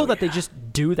 And it's cool that they just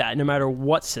do that no matter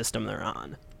what system they're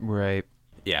on. Right.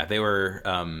 Yeah, they were,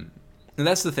 and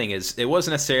that's the thing, is it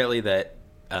wasn't necessarily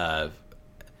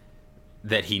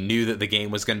that he knew that the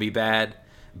game was going to be bad,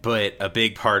 but a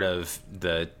big part of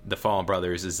the Follin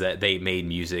brothers is that they made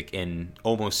music in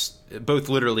almost, both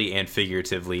literally and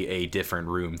figuratively, a different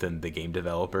room than the game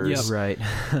developers. Yeah, right.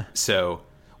 So,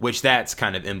 which that's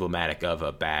kind of emblematic of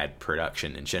a bad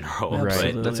production in general.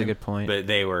 Right, but, that's a good point. But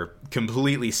they were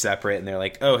completely separate, and they're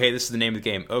like, oh, hey, this is the name of the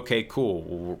game. Okay, cool.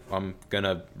 Well, I'm going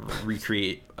to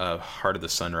recreate Heart of the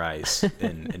Sunrise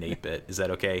in 8-bit. Is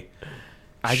that okay?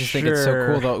 I just think it's so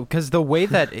cool, though, because the way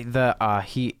that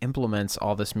he implements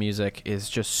all this music is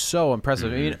just so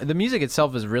impressive. I mean, the music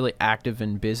itself is really active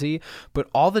and busy, but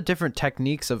all the different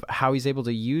techniques of how he's able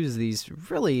to use these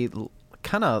really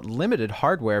kind of limited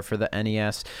hardware for the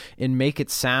NES and make it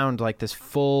sound like this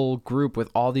full group with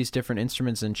all these different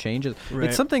instruments and changes. Right.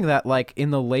 It's something that, like, in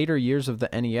the later years of the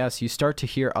NES, you start to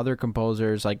hear other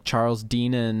composers like Charles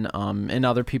Deenen and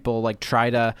other people like try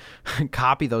to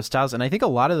copy those styles. And I think a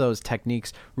lot of those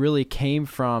techniques really came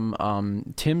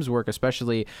from Tim's work,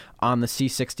 especially on the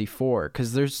C64,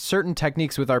 because there's certain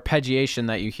techniques with arpeggiation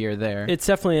that you hear there. It's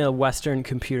definitely a Western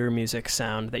computer music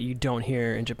sound that you don't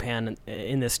hear in Japan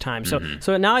in this time.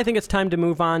 So now I think it's time to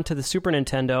move on to the Super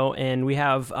Nintendo, and we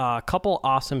have a couple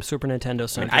awesome Super Nintendo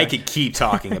soundtracks. I could keep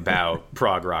talking about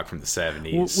prog rock from the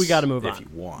 70s. We got to move on. If you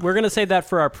want. We're going to save that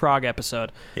for our prog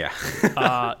episode. Yeah.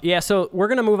 So we're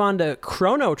going to move on to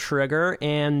Chrono Trigger,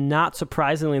 and not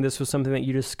surprisingly, this was something that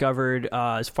you discovered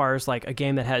as far as like a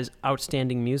game that has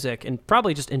outstanding music, and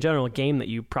probably just in general a game that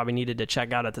you probably needed to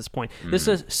check out at this point. This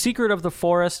is Secret of the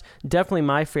Forest, definitely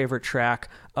my favorite track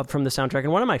from the soundtrack,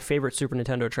 and one of my favorite Super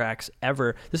Nintendo tracks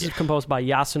ever. This is composed by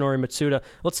Yasunori Mitsuda.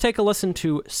 Let's take a listen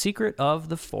to Secret of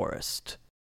the Forest.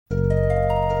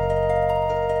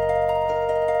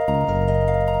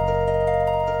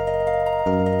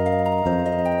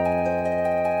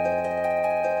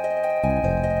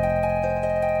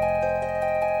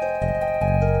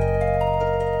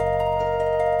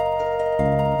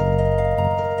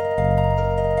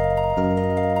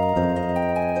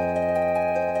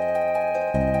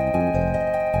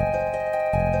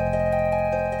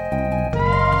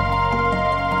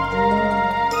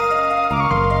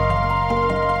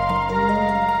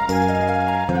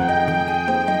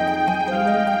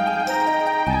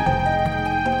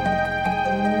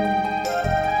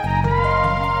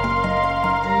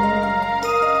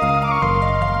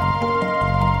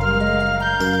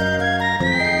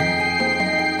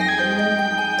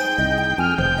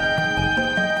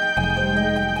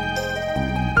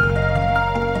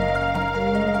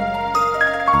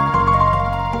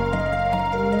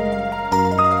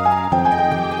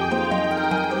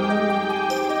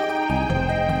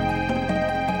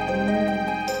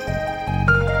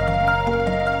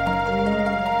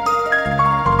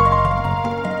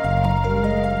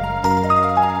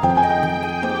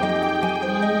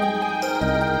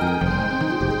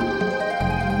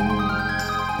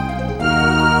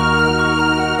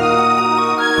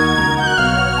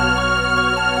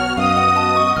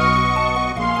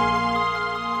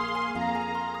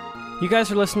 You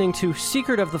guys are listening to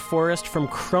Secret of the Forest from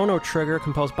Chrono Trigger,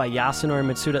 composed by Yasunori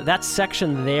Mitsuda. That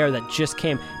section there that just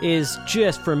came is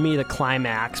just, for me, the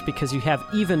climax, because you have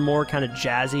even more kind of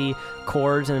jazzy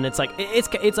chords, and it's like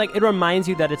it reminds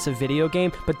you that it's a video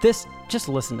game. But this, just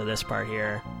listen to this part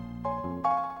here.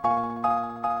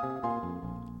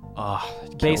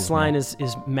 Bass line is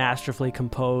masterfully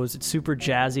composed. It's super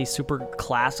jazzy, super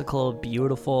classical,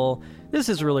 beautiful. This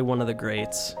is really one of the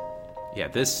greats. Yeah,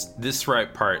 this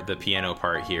right part, the piano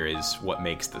part here, is what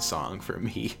makes the song for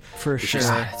me. For sure.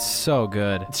 It's so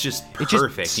good. It's just It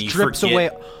perfect. just strips away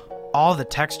all the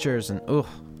textures and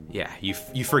Yeah, you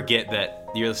forget that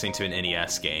you're listening to an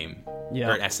NES game.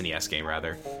 Yeah. Or an SNES game,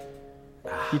 rather.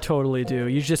 You totally do.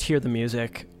 You just hear the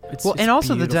music. It's and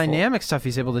also beautiful. the dynamic stuff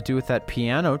he's able to do with that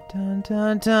piano, dun,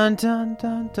 dun, dun, dun,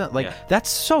 dun, dun. Like, that's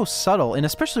so subtle, and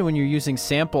especially when you're using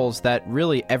samples that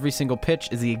really every single pitch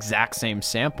is the exact same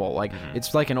sample. Like,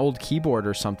 it's like an old keyboard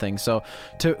or something. So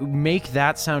to make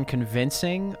that sound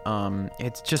convincing,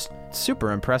 it's just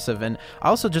super impressive. And I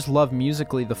also just love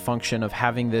musically the function of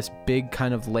having this big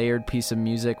kind of layered piece of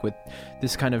music with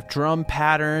this kind of drum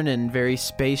pattern and very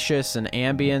spacious and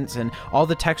ambience, and all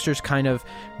the textures kind of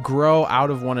grow out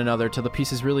of one another till the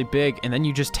piece is really big, and then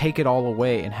you just take it all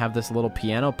away and have this little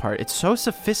piano part. It's so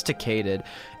sophisticated,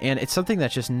 and it's something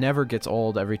that just never gets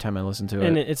old every time I listen to it.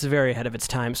 And it's very ahead of its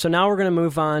time. So now we're going to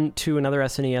move on to another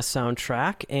SNES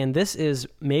soundtrack, and this is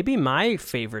maybe my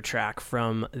favorite track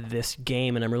from this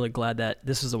game, and I'm really glad that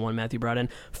this is the one Matthew brought in.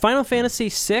 Final Fantasy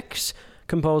VI,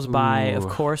 composed by, of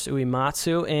course,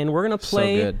 Uematsu, and we're going to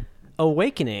play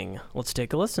Awakening. Let's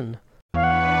take a listen.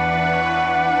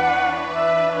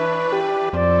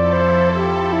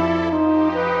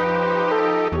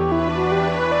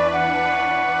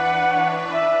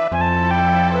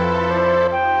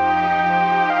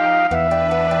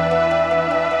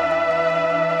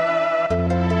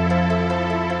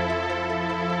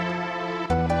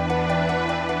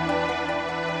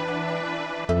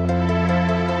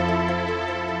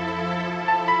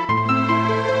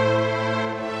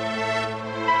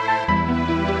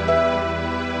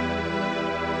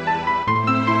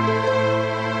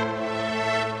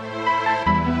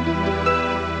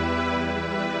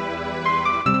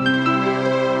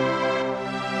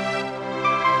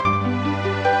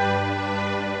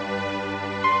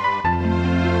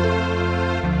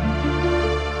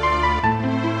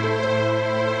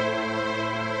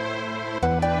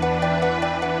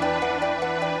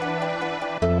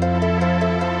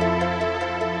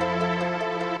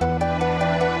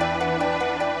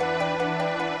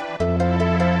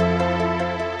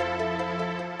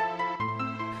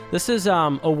 This is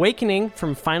Awakening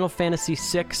from Final Fantasy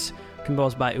VI,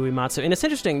 composed by Uematsu. And it's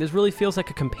interesting, this really feels like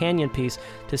a companion piece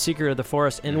to Secret of the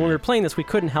Forest. And when we were playing this, we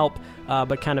couldn't help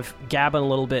but kind of gabbing a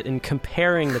little bit in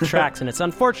comparing the tracks. And it's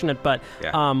unfortunate, but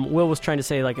Will was trying to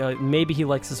say, like, maybe he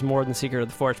likes this more than Secret of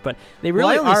the Forest. But they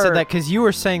really I only said that because you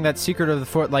were saying that Secret of the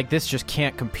Forest, like, this just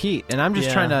can't compete. And I'm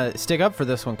just trying to stick up for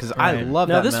this one because I love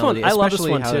that melody. I love this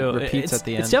one, how too. It repeats at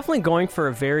the end. It's definitely going for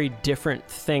a very different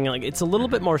thing. Like, it's a little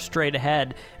bit more straight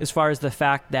ahead as far as the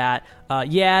fact that,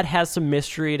 it has some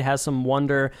mystery, it has some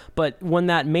wonder, but when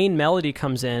that main melody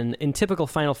comes in typical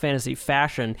Final Fantasy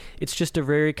fashion, it's just a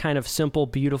very kind of simple,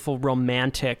 beautiful,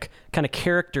 romantic kind of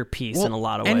character piece in a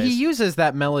lot of ways. And he uses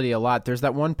that melody a lot. There's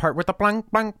that one part with the blank,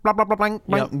 blank, blah, blah, blah, blank,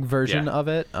 blank version of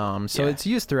it. So it's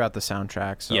used throughout the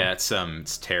soundtrack. So. Yeah,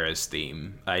 it's Terra's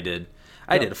theme. I did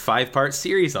a 5-part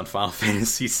series on Final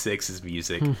Fantasy VI's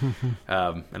music, and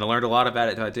I learned a lot about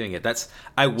it by doing it.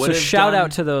 Shout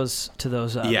out to those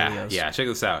videos. Yeah, check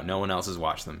this out. No one else has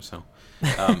watched them, so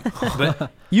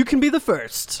but you can be the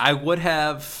first. I would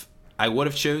have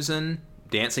chosen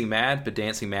Dancing Mad, but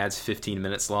Dancing Mad's 15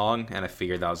 minutes long, and I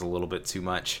figured that was a little bit too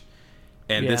much.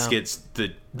 And this gets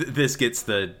the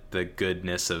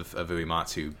goodness of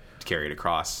Uematsu carried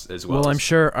across as well. Well, I'm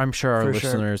sure our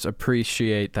listeners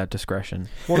appreciate that discretion.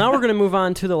 Well, now we're going to move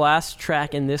on to the last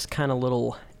track in this kind of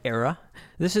little era.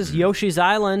 This is Yoshi's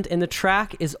Island, and the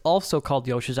track is also called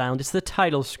Yoshi's Island. It's the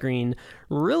title screen.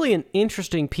 Really an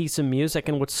interesting piece of music,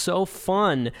 and what's so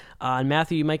fun, and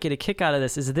Matthew, you might get a kick out of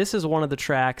this is one of the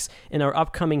tracks in our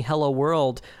upcoming Hello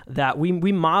World that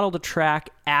we modeled a track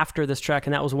after this track,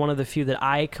 and that was one of the few that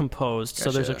I composed. Gotcha.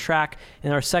 So there's a track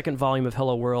in our second volume of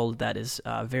Hello World that is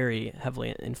very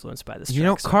heavily influenced by this track. You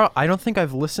know, Carl, I don't think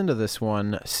I've listened to this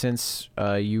one since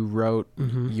you wrote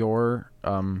your...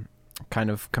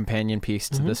 kind of companion piece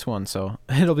to this one, so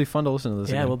it'll be fun to listen to this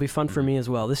again. It will be fun for me as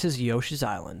well. This is Yoshi's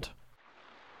Island.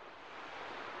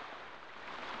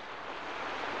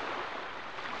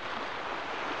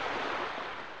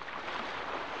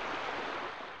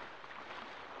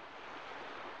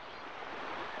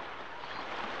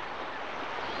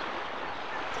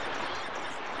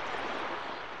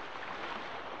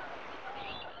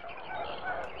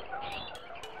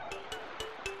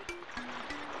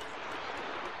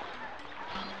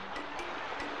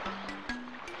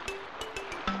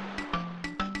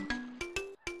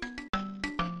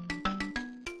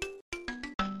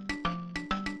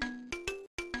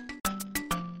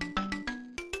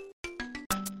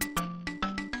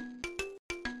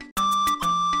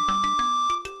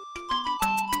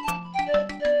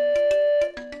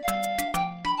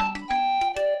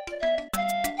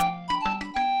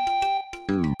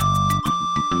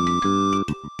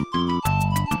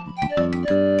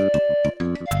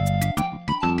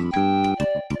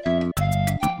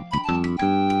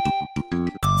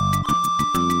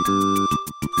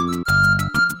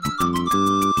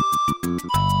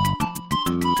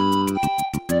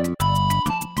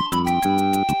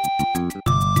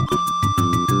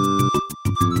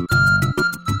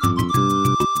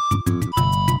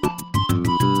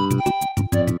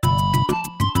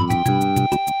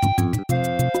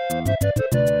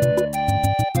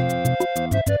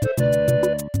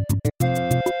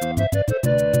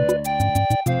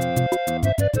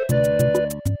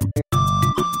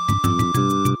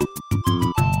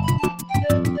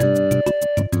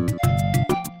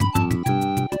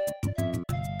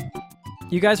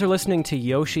 You guys are listening to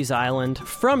Yoshi's Island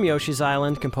from Yoshi's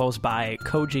Island, composed by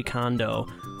Koji Kondo,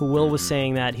 who Will was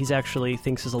saying that he's actually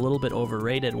thinks is a little bit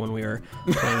overrated when we were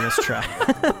playing this track.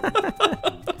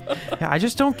 Yeah, I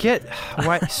just don't get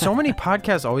why so many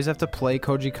podcasts always have to play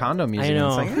Koji Kondo music. I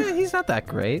know. It's like, he's not that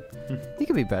great. He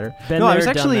could be better. I was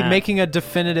actually making a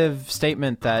definitive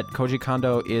statement that Koji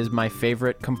Kondo is my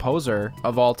favorite composer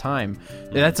of all time.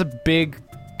 That's a big,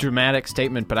 dramatic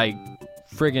statement, but I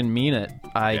friggin' mean it.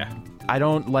 I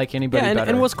don't like anybody better.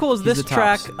 And what's cool is He's this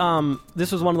track,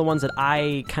 this was one of the ones that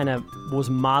I kind of was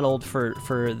modeled for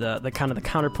the kind of the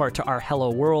counterpart to our Hello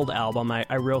World album.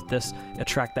 I wrote a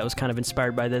track that was kind of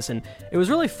inspired by this, and it was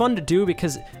really fun to do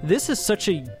because this is such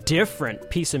a different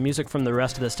piece of music from the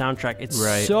rest of the soundtrack. It's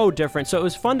so different. So it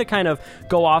was fun to kind of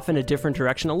go off in a different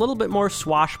direction, a little bit more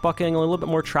swashbuckling, a little bit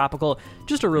more tropical,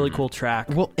 just a really cool track.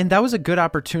 Well, and that was a good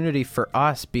opportunity for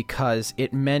us because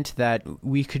it meant that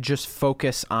we could just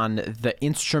focus on the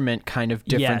instrument kind of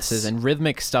differences and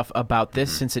rhythmic stuff about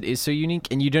this since it is so unique,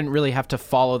 and you didn't really have to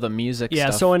follow the music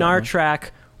stuff. So in our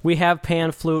track, we have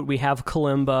pan flute, we have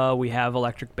kalimba, we have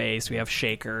electric bass, we have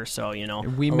shaker, so,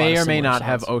 we may or may not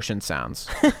have ocean sounds.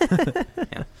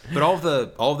 But all of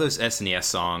those SNES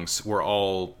songs were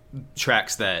all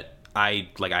tracks that I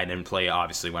didn't play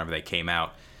obviously whenever they came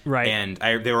out. Right. And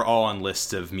they were all on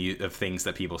lists of things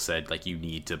that people said like you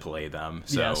need to play them.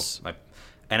 So yes.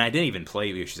 And I didn't even play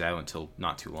Yoshi's Island until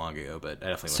not too long ago, but I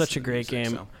definitely such a great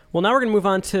music, game. So. Well, now we're going to move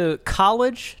on to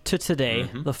college to today,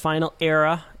 the final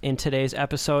era in today's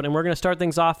episode, and we're going to start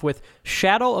things off with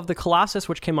Shadow of the Colossus,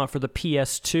 which came out for the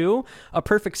PS2, a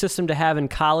perfect system to have in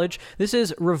college. This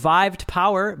is Revived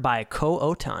Power by Ko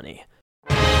Otani.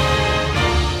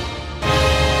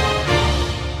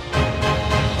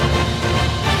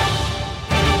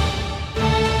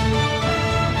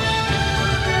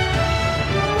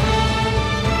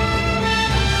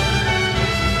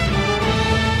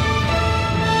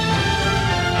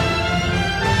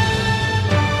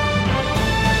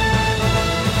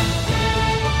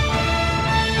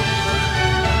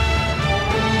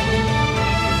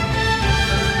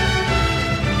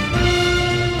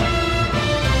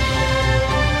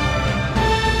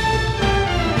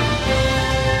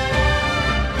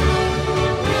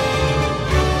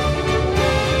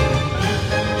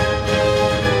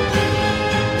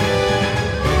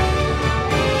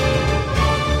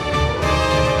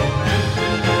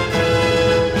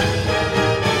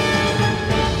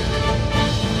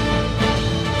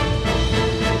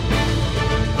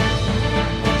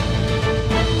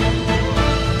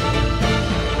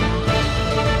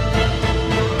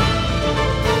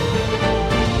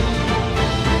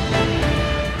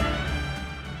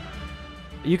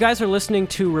 You guys are listening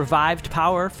to Revived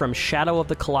Power from Shadow of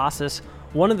the Colossus,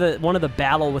 one of the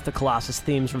Battle with the Colossus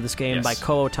themes from this game by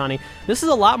Ko Otani. This is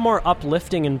a lot more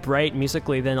uplifting and bright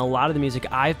musically than a lot of the music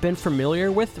I've been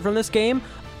familiar with from this game.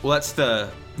 Well, that's the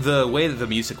way that the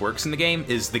music works in the game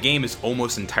is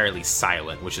almost entirely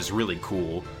silent, which is really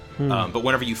cool. But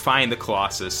whenever you find the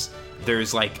Colossus,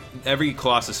 there's every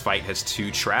Colossus fight has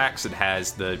 2 tracks. It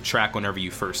has the track whenever you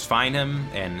first find him,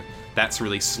 and that's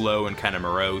really slow and kind of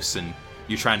morose, and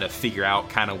you're trying to figure out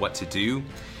kind of what to do.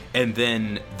 And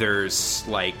then there's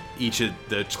each of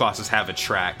the Colossus have a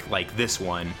track like this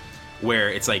one where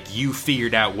it's you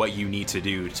figured out what you need to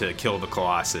do to kill the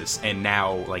Colossus, and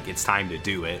now it's time to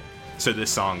do it. So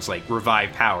this song's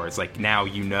Revive Power. It's now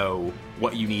you know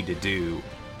what you need to do,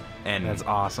 and that's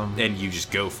awesome. And you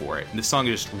just go for it. And this song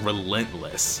is just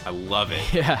relentless. I love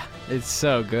it. Yeah, it's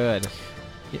so good.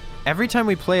 Every time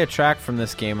we play a track from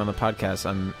this game on the podcast,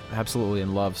 I'm absolutely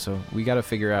in love. So we got to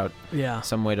figure out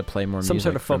some way to play more music. Some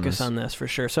sort of focus on this for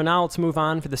sure. So now let's move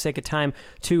on, for the sake of time,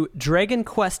 to Dragon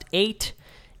Quest VIII.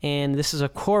 And this is,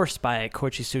 of course, by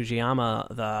Koichi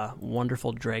Sugiyama, the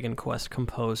wonderful Dragon Quest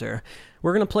composer.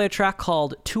 We're going to play a track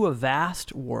called To a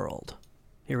Vast World.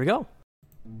 Here we go.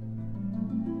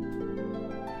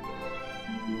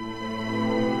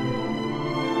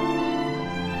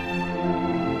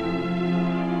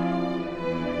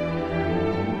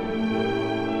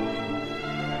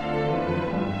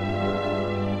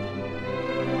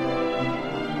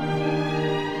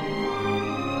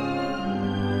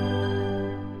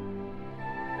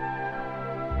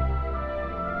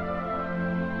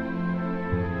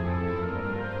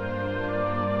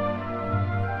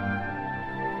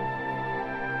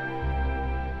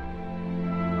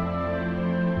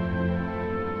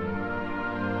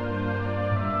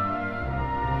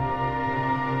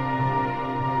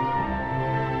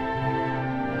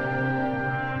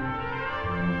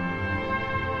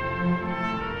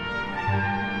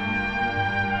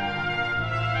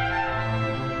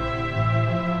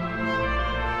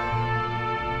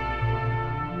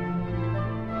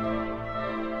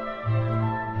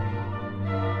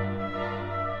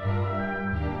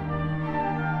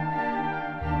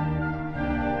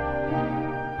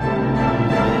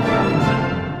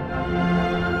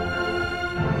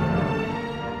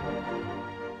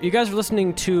 You guys are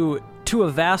listening to a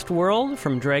Vast World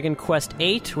from Dragon Quest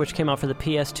VIII, which came out for the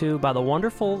PS2 by the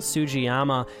wonderful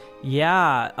Sugiyama.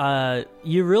 Yeah,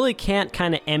 you really can't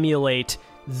kind of emulate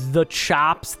the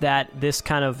chops that this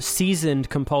kind of seasoned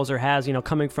composer has,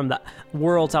 coming from the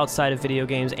worlds outside of video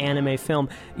games, anime, film.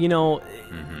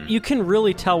 You can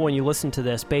really tell when you listen to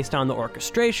this based on the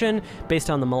orchestration,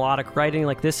 based on the melodic writing.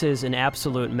 This is an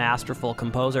absolute masterful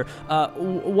composer.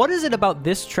 What is it about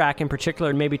this track in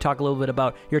particular, and maybe talk a little bit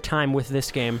about your time with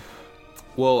this game?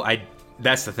 Well,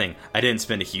 that's the thing. I didn't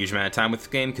spend a huge amount of time with the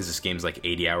game because this game's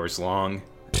 80 hours long,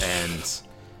 and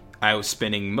I was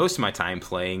spending most of my time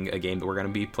playing a game that we're going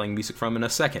to be playing music from in a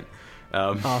second.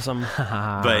 Awesome.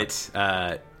 But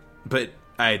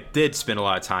I did spend a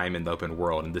lot of time in the open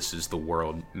world, and this is the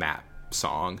world map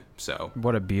song. So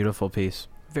what a beautiful piece.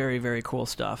 Very, very cool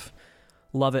stuff.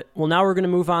 Love it. Well, now we're going to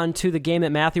move on to the game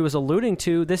that Matthew was alluding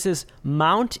to. This is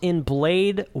Mount and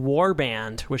Blade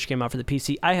Warband, which came out for the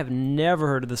PC. I have never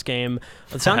heard of this game.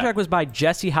 The soundtrack was by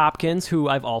Jesse Hopkins, who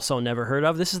I've also never heard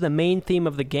of. This is the main theme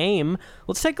of the game.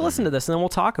 Let's take a listen to this, and then we'll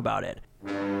talk about it.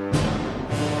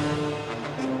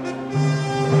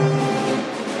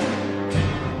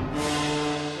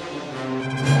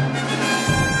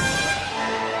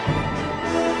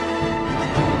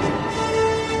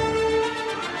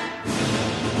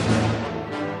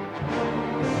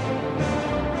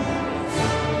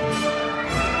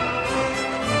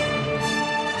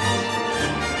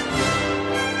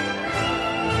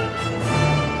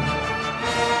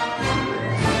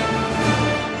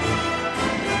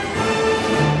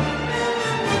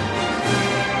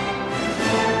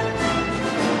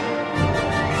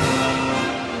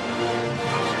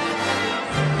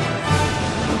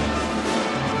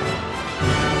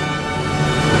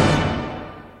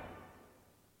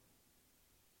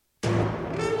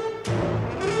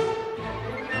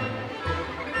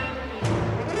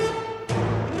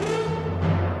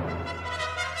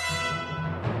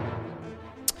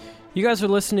 You guys are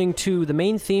listening to the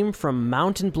main theme from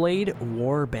Mount and Blade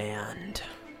Warband.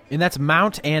 And that's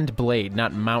Mount and Blade,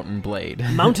 not Mountain Blade.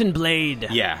 Mountain Blade.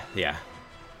 Yeah.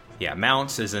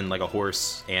 Mounts is in like a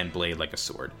horse and blade like a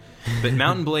sword. But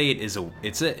Mountain Blade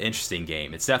it's an interesting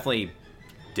game. It's definitely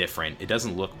different. It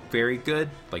doesn't look very good.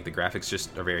 Like the graphics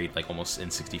just are very like almost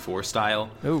N64 style.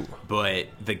 Ooh. But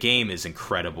the game is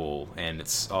incredible, and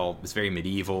it's very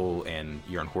medieval, and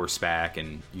you're on horseback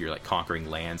and you're like conquering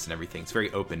lands and everything. It's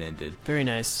very open-ended. Very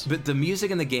nice. But the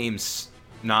music in the game's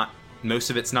most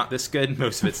of it's not this good.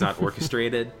 Most of it's not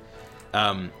orchestrated.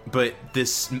 But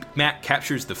this map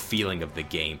captures the feeling of the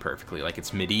game perfectly. Like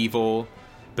it's medieval,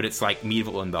 but it's like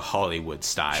medieval in the Hollywood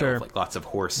style. Sure. Like lots of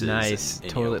horses. Nice. And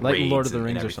Totally. like Lord of the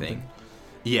Rings or something.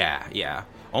 Yeah.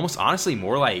 Almost honestly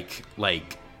more like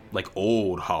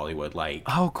old Hollywood. Like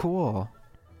Oh, cool.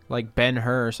 Like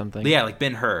Ben-Hur or something. yeah, like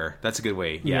Ben-Hur. That's a good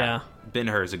way. Yeah.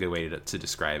 Ben-Hur is a good way to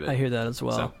describe it. I hear that as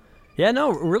well. So- Yeah,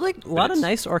 no, really a lot of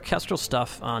nice orchestral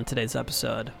stuff on today's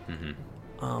episode.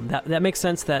 Mm-hmm. That makes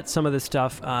sense that some of this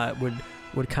stuff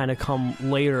would kind of come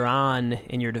later on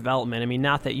in your development. I mean,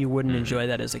 not that you wouldn't enjoy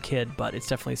that as a kid, but it's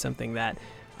definitely something that,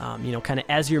 kind of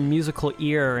as your musical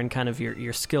ear and kind of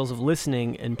your skills of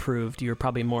listening improved, you're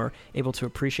probably more able to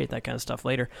appreciate that kind of stuff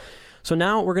later. So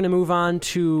now we're going to move on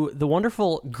to the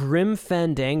wonderful Grim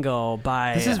Fandango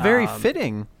by... This is very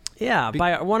fitting. Yeah,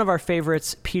 by one of our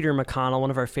favorites, Peter McConnell, one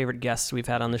of our favorite guests we've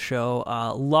had on the show.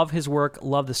 Love his work,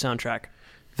 love the soundtrack.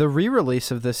 The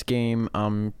re-release of this game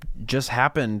just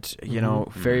happened,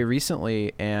 very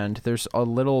recently, and there's a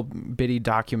little bitty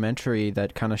documentary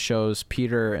that kind of shows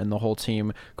Peter and the whole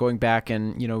team going back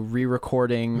and,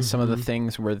 re-recording some of the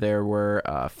things where there were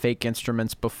fake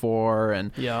instruments before,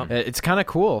 and it's kind of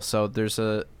cool. So there's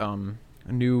a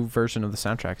new version of the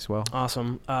soundtrack as well.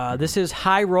 Awesome. This is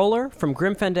High Roller from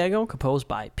Grim Fandango, composed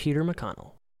by Peter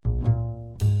McConnell.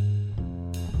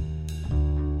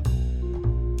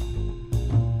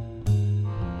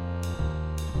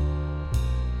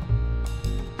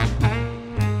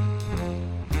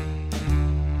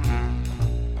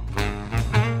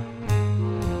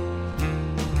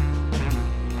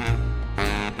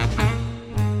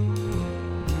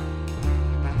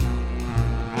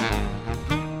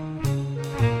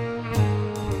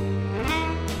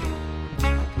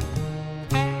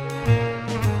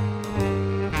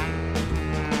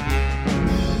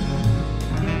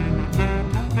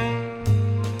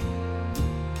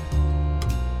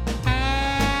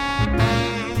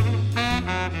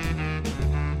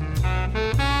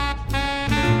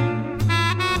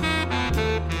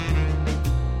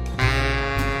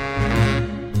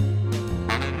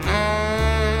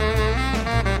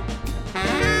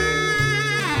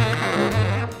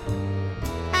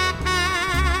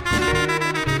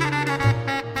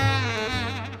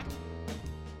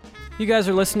 You guys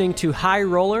are listening to High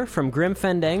Roller from Grim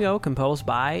Fandango, composed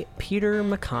by Peter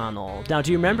McConnell. Now,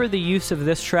 do you remember the use of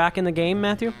this track in the game,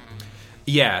 Matthew?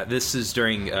 Yeah, this is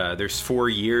during, there's 4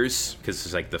 years, because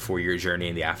it's like the 4-year journey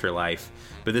in the afterlife.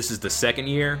 But this is the second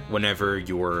year, whenever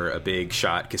you're a big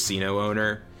shot casino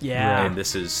owner. Yeah. And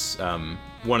this is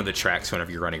one of the tracks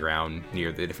whenever you're running around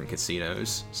near the different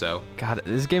casinos. So God,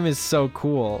 this game is so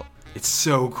cool. It's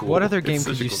so cool. What other game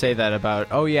could you say that about?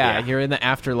 Oh, yeah, you're in the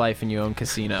afterlife and you own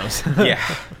casinos.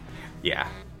 Yeah,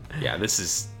 this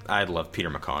is I love Peter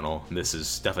McConnell. This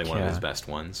is definitely one of his best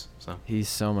ones. So he's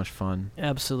so much fun.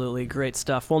 Absolutely great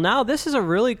stuff. Well, now this is a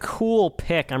really cool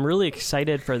pick. I'm really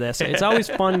excited for this. It's always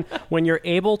fun when you're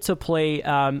able to play,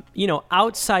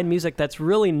 outside music that's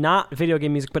really not video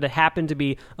game music, but it happened to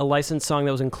be a licensed song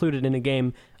that was included in a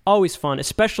game. Always fun,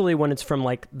 especially when it's from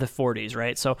like the 40s,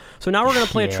 right? So now we're going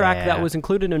to play a track that was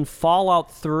included in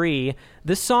Fallout 3.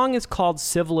 This song is called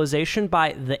Civilization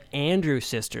by the Andrew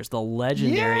Sisters, the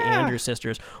legendary Andrew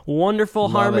Sisters. Wonderful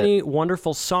harmony,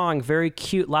 wonderful song, very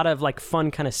cute, a lot of like fun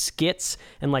kind of skits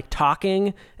and like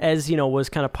talking, as was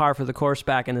kind of par for the course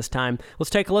back in this time.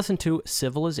 Let's take a listen to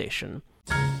Civilization.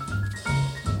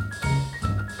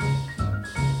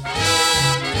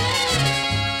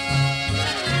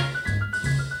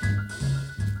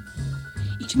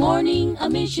 Each morning, a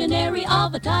missionary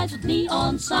advertised with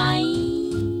neon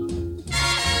signs.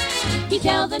 He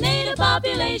tells the native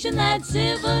population that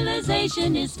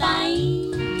civilization is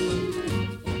fine.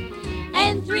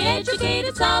 And 3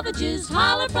 educated savages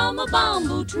holler from a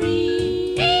bamboo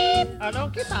tree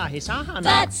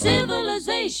that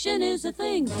civilization is a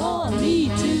thing for me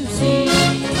to see.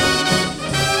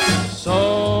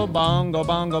 So bongo,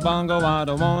 bongo, bongo, I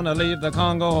don't wanna leave the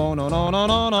Congo, oh no, no, no,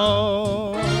 no,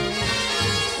 no.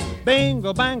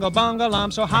 Bingo, bango, bongo,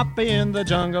 I'm so happy in the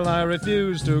jungle I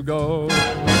refuse to go.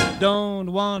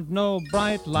 Don't want no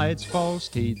bright lights, false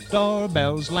teeth,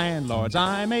 doorbells, landlords,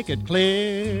 I make it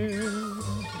clear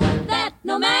that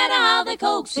no matter how they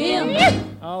coax him,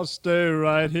 I'll stay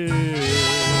right here.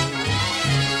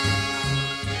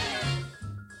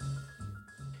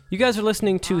 You guys are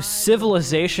listening to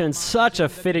Civilization, such a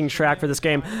fitting track for this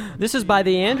game. This is by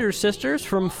the Andrews Sisters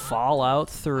from Fallout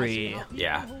 3.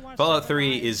 Yeah. Fallout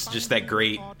 3 is just that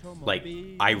great, like,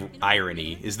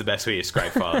 irony is the best way to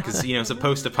describe Fallout. Because, it's a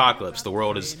post-apocalypse. The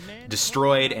world is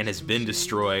destroyed and has been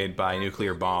destroyed by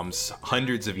nuclear bombs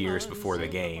hundreds of years before the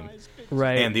game.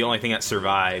 Right. And the only thing that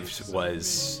survived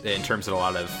was, in terms of a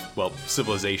lot of,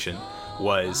 civilization,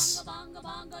 was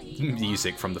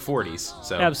music from the 40s.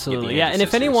 So absolutely, yeah. And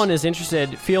if anyone is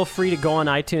interested, feel free to go on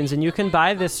iTunes and you can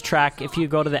buy this track if you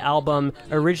go to the album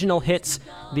Original Hits,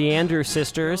 The Andrews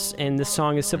Sisters, and this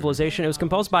song is Civilization. It was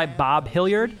composed by Bob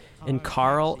Hilliard and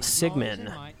Carl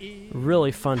Sigman.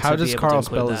 Really fun. How to does be able Carl to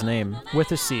include spell that. his name?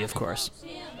 With a C, of course.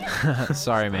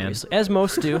 Sorry, man. Obviously. As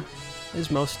most do. At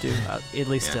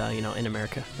least in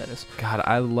America, that is. God,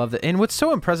 I love that. And what's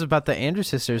so impressive about the Andrews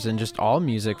Sisters and just all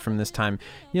music from this time,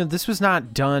 this was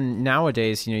not done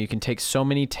nowadays. You can take so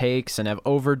many takes and have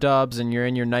overdubs and you're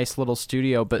in your nice little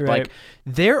studio, but right.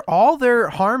 all their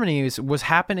harmonies was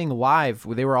happening live.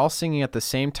 They were all singing at the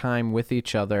same time with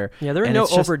each other. Yeah, there were and no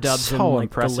it's just overdubs so in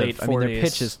impressive. the late 40s. I mean, their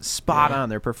pitch is spot on.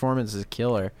 Their performance is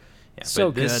killer. Yeah,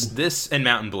 so but good. This and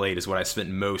Mountain Blade is what I spent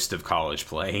most of college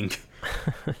playing.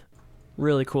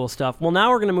 Really cool stuff. Well,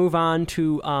 now we're going to move on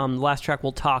to the last track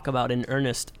we'll talk about in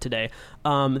earnest today.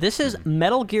 This is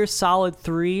Metal Gear Solid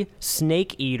 3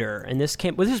 Snake Eater, and this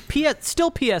is still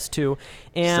PS2.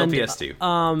 And, still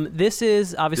PS2. This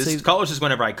is obviously... This college is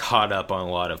whenever I caught up on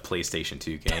a lot of PlayStation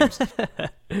 2 games.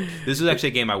 This was actually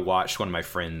a game I watched one of my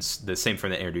friends, the same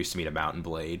friend that introduced me to Mountain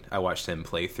Blade. I watched him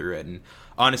play through it, and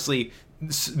honestly,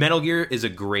 Metal Gear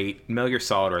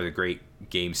Solid are the great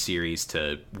game series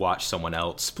to watch someone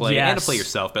else play and to play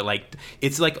yourself, but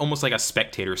it's almost like a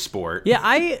spectator sport. Yeah,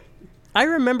 I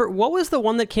remember, what was the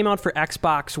one that came out for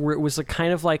Xbox where it was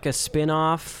kind of like a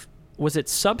spin-off? Was it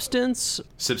Substance?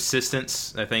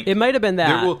 Subsistence, I think. It might have been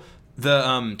that.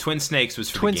 The Twin Snakes was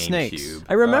for Twin the GameCube. Snakes.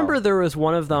 I remember there was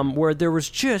one of them where there was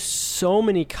just so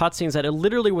many cutscenes that it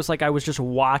literally was like I was just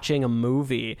watching a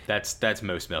movie. That's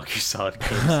most Metal Gear Solid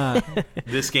games.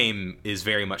 This game is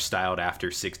very much styled after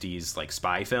 60s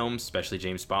spy films, especially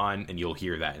James Bond, and you'll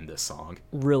hear that in this song.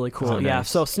 Really cool. Oh, Yeah.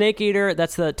 nice. So Snake Eater,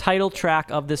 that's the title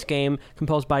track of this game,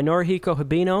 composed by Norihiko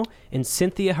Hibino and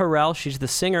Cynthia Harrell. She's the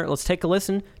singer. Let's take a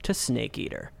listen to Snake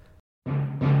Eater.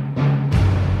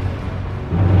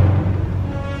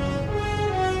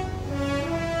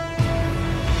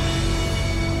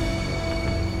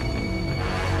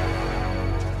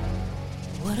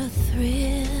 what a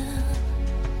thrill,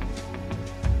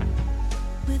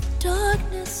 with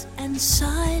darkness and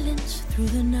silence through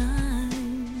the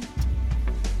night.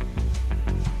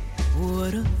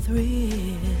 What a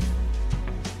thrill,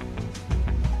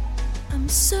 I'm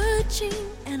searching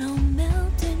and I'll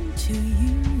melt into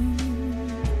you.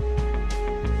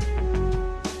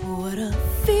 What a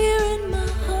fear in my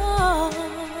heart,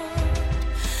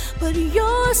 but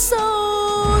you're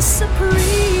so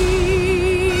supreme.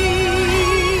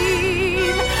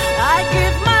 I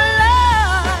give my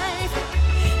life,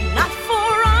 not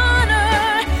for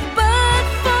honor, but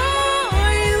for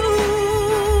you.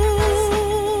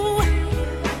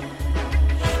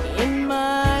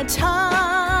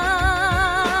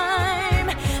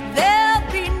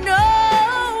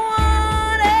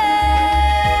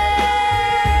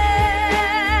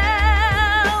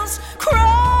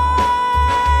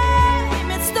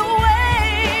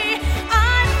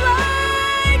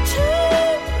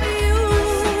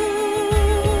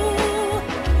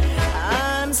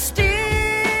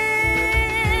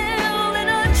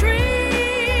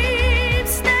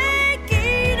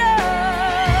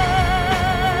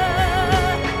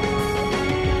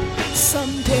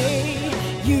 Someday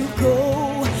you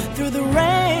go through the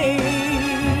rain,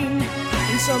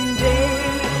 and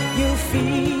someday you'll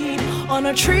feed on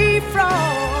a tree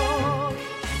frog.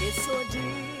 It's ordeal.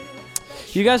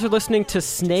 You guys are listening to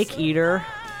Snake Eater,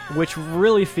 which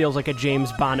really feels like a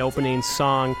James Bond opening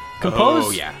song,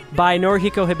 composed by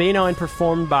Norihiko Hibino and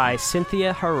performed by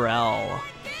Cynthia Harrell.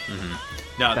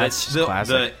 No, That's that's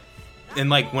classic. and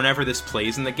like whenever this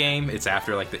plays in the game, it's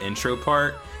after like the intro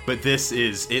part. But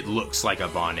it looks like a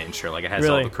Bond intro. Like it has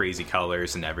Really? all the crazy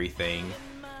colors and everything.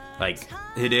 Like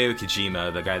Hideo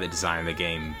Kojima, the guy that designed the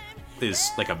game,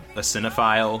 is like a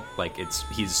cinephile. Like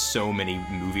he's so many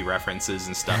movie references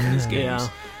and stuff in his games. Yeah.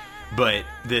 But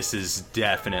this is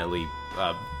definitely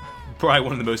probably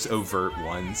one of the most overt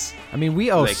ones. I mean, we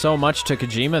owe Like- so much to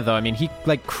Kojima, though. I mean, he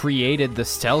like created the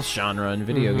stealth genre in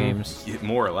video games.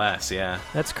 More or less, yeah.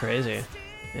 That's crazy.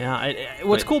 Yeah,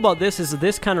 what's cool about this is that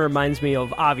this kind of reminds me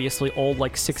of obviously old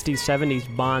like 60s, 70s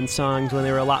Bond songs when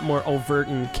they were a lot more overt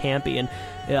and campy. And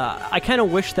I kind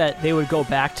of wish that they would go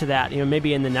back to that,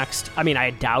 maybe in the next, I mean,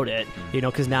 I doubt it,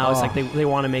 because now it's like they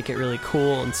want to make it really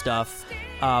cool and stuff.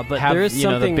 But Have there is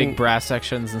something, the big brass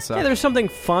sections and stuff. yeah, there's something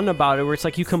fun about it where it's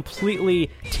like you completely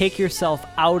take yourself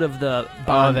out of the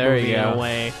Bond there movie you in go. a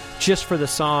way just for the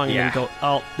song and Yeah. then go,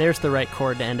 oh, there's the right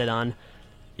chord to end it on.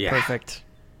 Yeah. Perfect.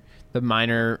 The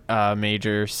minor,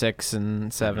 major 6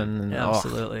 and 7, and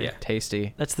Absolutely. Yeah.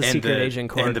 tasty. That's the secret agent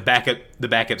chord. And the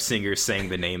backup singer sang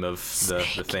the name of the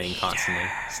thing constantly.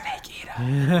 Snake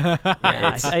Eater.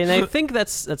 Yeah, and I think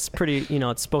that's pretty.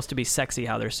 It's supposed to be sexy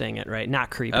how they're saying it, right? Not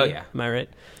creepy. Oh, yeah. Am I right?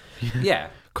 Yeah.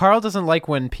 Carl doesn't like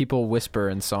when people whisper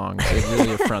in songs. It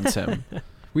really affronts him.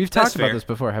 We've talked That's about fair. this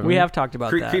before, haven't we? We have talked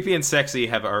about that. Creepy and sexy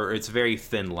it's a very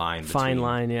thin line. Fine between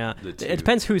line, yeah. the two. It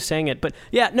depends who's saying it, but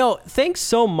yeah, no. Thanks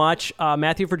so much,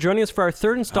 Matthew, for joining us for our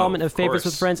third installment of Favorites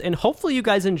with course. Friends, and hopefully you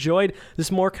guys enjoyed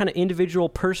this more kind of individual,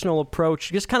 personal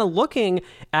approach. Just kind of looking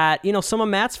at some of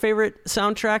Matt's favorite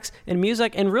soundtracks and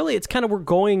music, and really, it's kind of we're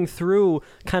going through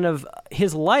kind of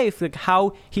his life, like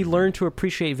how he learned to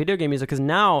appreciate video game music. Because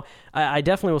now, I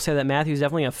definitely will say that Matthew's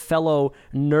definitely a fellow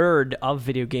nerd of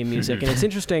video game music, and it's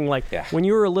interesting, like. Yeah. When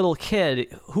you were a little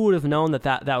kid, who would have known that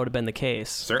would have been the case?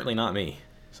 Certainly not me.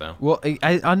 So Well,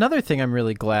 another thing I'm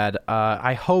really glad,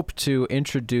 I hope to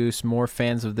introduce more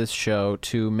fans of this show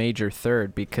to Major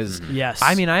Third because, Yes.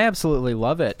 I mean, I absolutely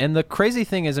love it. And the crazy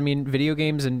thing is, I mean, video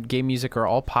games and game music are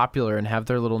all popular and have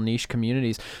their little niche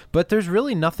communities, but there's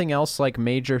really nothing else like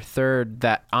Major Third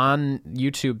that on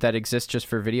YouTube that exists just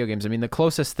for video games. I mean, the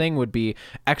closest thing would be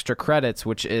Extra Credits,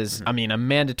 which is, I mean, a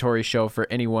mandatory show for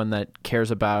anyone that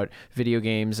cares about video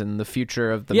games and the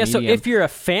future of the Yeah, medium. so if you're a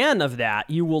fan of that,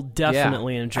 you will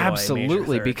definitely enjoy absolutely Major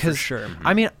Third, because for sure.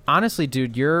 I mean, honestly,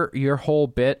 dude, your whole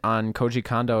bit on Koji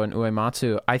Kondo and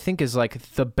Uematsu I think is like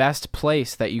the best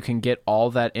place that you can get all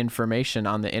that information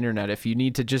on the internet if you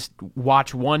need to just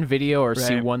watch one video or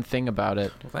see Right. one thing about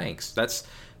it. thanks.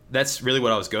 That's really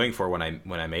what I was going for when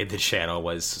I made the channel,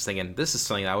 was thinking this is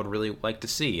something I would really like to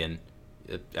see, and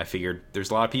I figured there's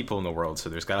a lot of people in the world, so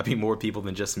there's got to be more people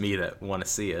than just me that want to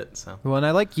see it. So Well, and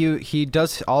I like he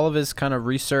does all of his kind of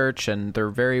research and they're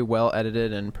very well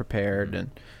edited and prepared and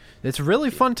it's a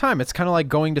really fun time. It's kind of like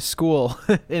going to school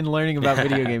and learning about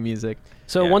video game music.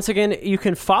 So Yeah. once again, you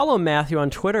can follow Matthew on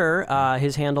Twitter.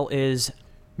 His handle is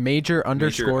Major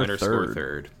underscore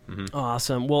third. Mhm.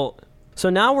 awesome. Well, so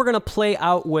now we're going to play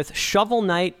out with Shovel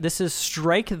Knight. This is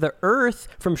Strike the Earth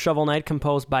from Shovel Knight,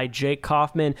 composed by Jake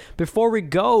Kaufman. Before we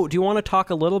go, do you want to talk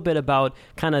a little bit about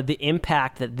kind of the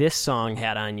impact that this song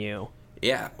had on you?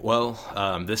 Yeah, well,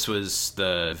 this was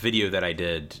the video that I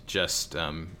did just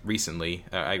recently.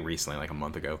 Recently, like a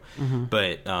month ago,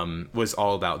 but was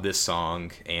all about this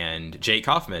song. And Jake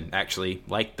Kaufman actually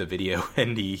liked the video,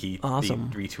 and he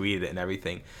Awesome. retweeted it and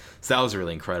everything. So that was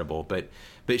really incredible. But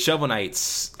Shovel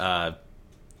Knight's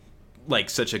like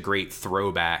such a great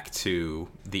throwback to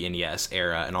the NES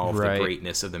era and all of Right. the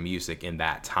greatness of the music in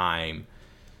that time.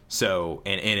 So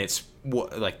and it's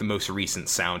like the most recent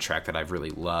soundtrack that I've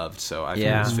really loved. So I think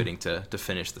it was fitting to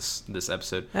finish this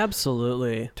episode.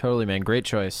 Absolutely. Totally, man. Great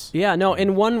choice. Yeah, no,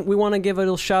 and we want to give a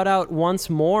little shout out once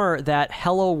more that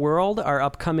Hello World, our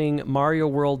upcoming Mario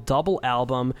World double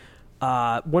album.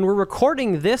 When we're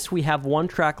recording this, we have one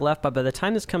track left, but by the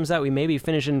time this comes out, we may be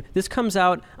finishing. This comes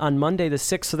out on Monday the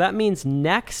 6th, so that means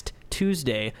next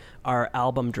Tuesday our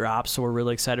album drops, so we're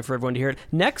really excited for everyone to hear it.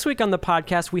 Next week on the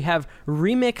podcast, we have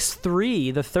Remix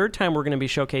 3, the third time we're going to be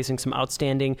showcasing some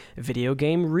outstanding video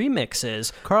game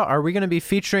remixes. Carl, are we going to be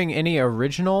featuring any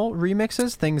original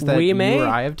remixes, things that We you may. or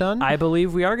I have done? I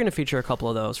believe we are going to feature a couple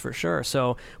of those for sure.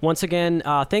 So once again,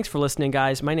 thanks for listening,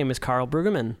 guys. My name is Carl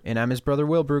Brueggemann. And I'm his brother,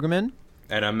 Will Brueggemann.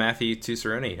 And I'm Matthew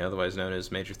Tusaroni, otherwise known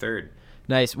as Major Third.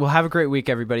 Nice. Well, have a great week,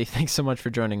 everybody. Thanks so much for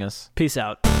joining us. Peace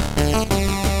out.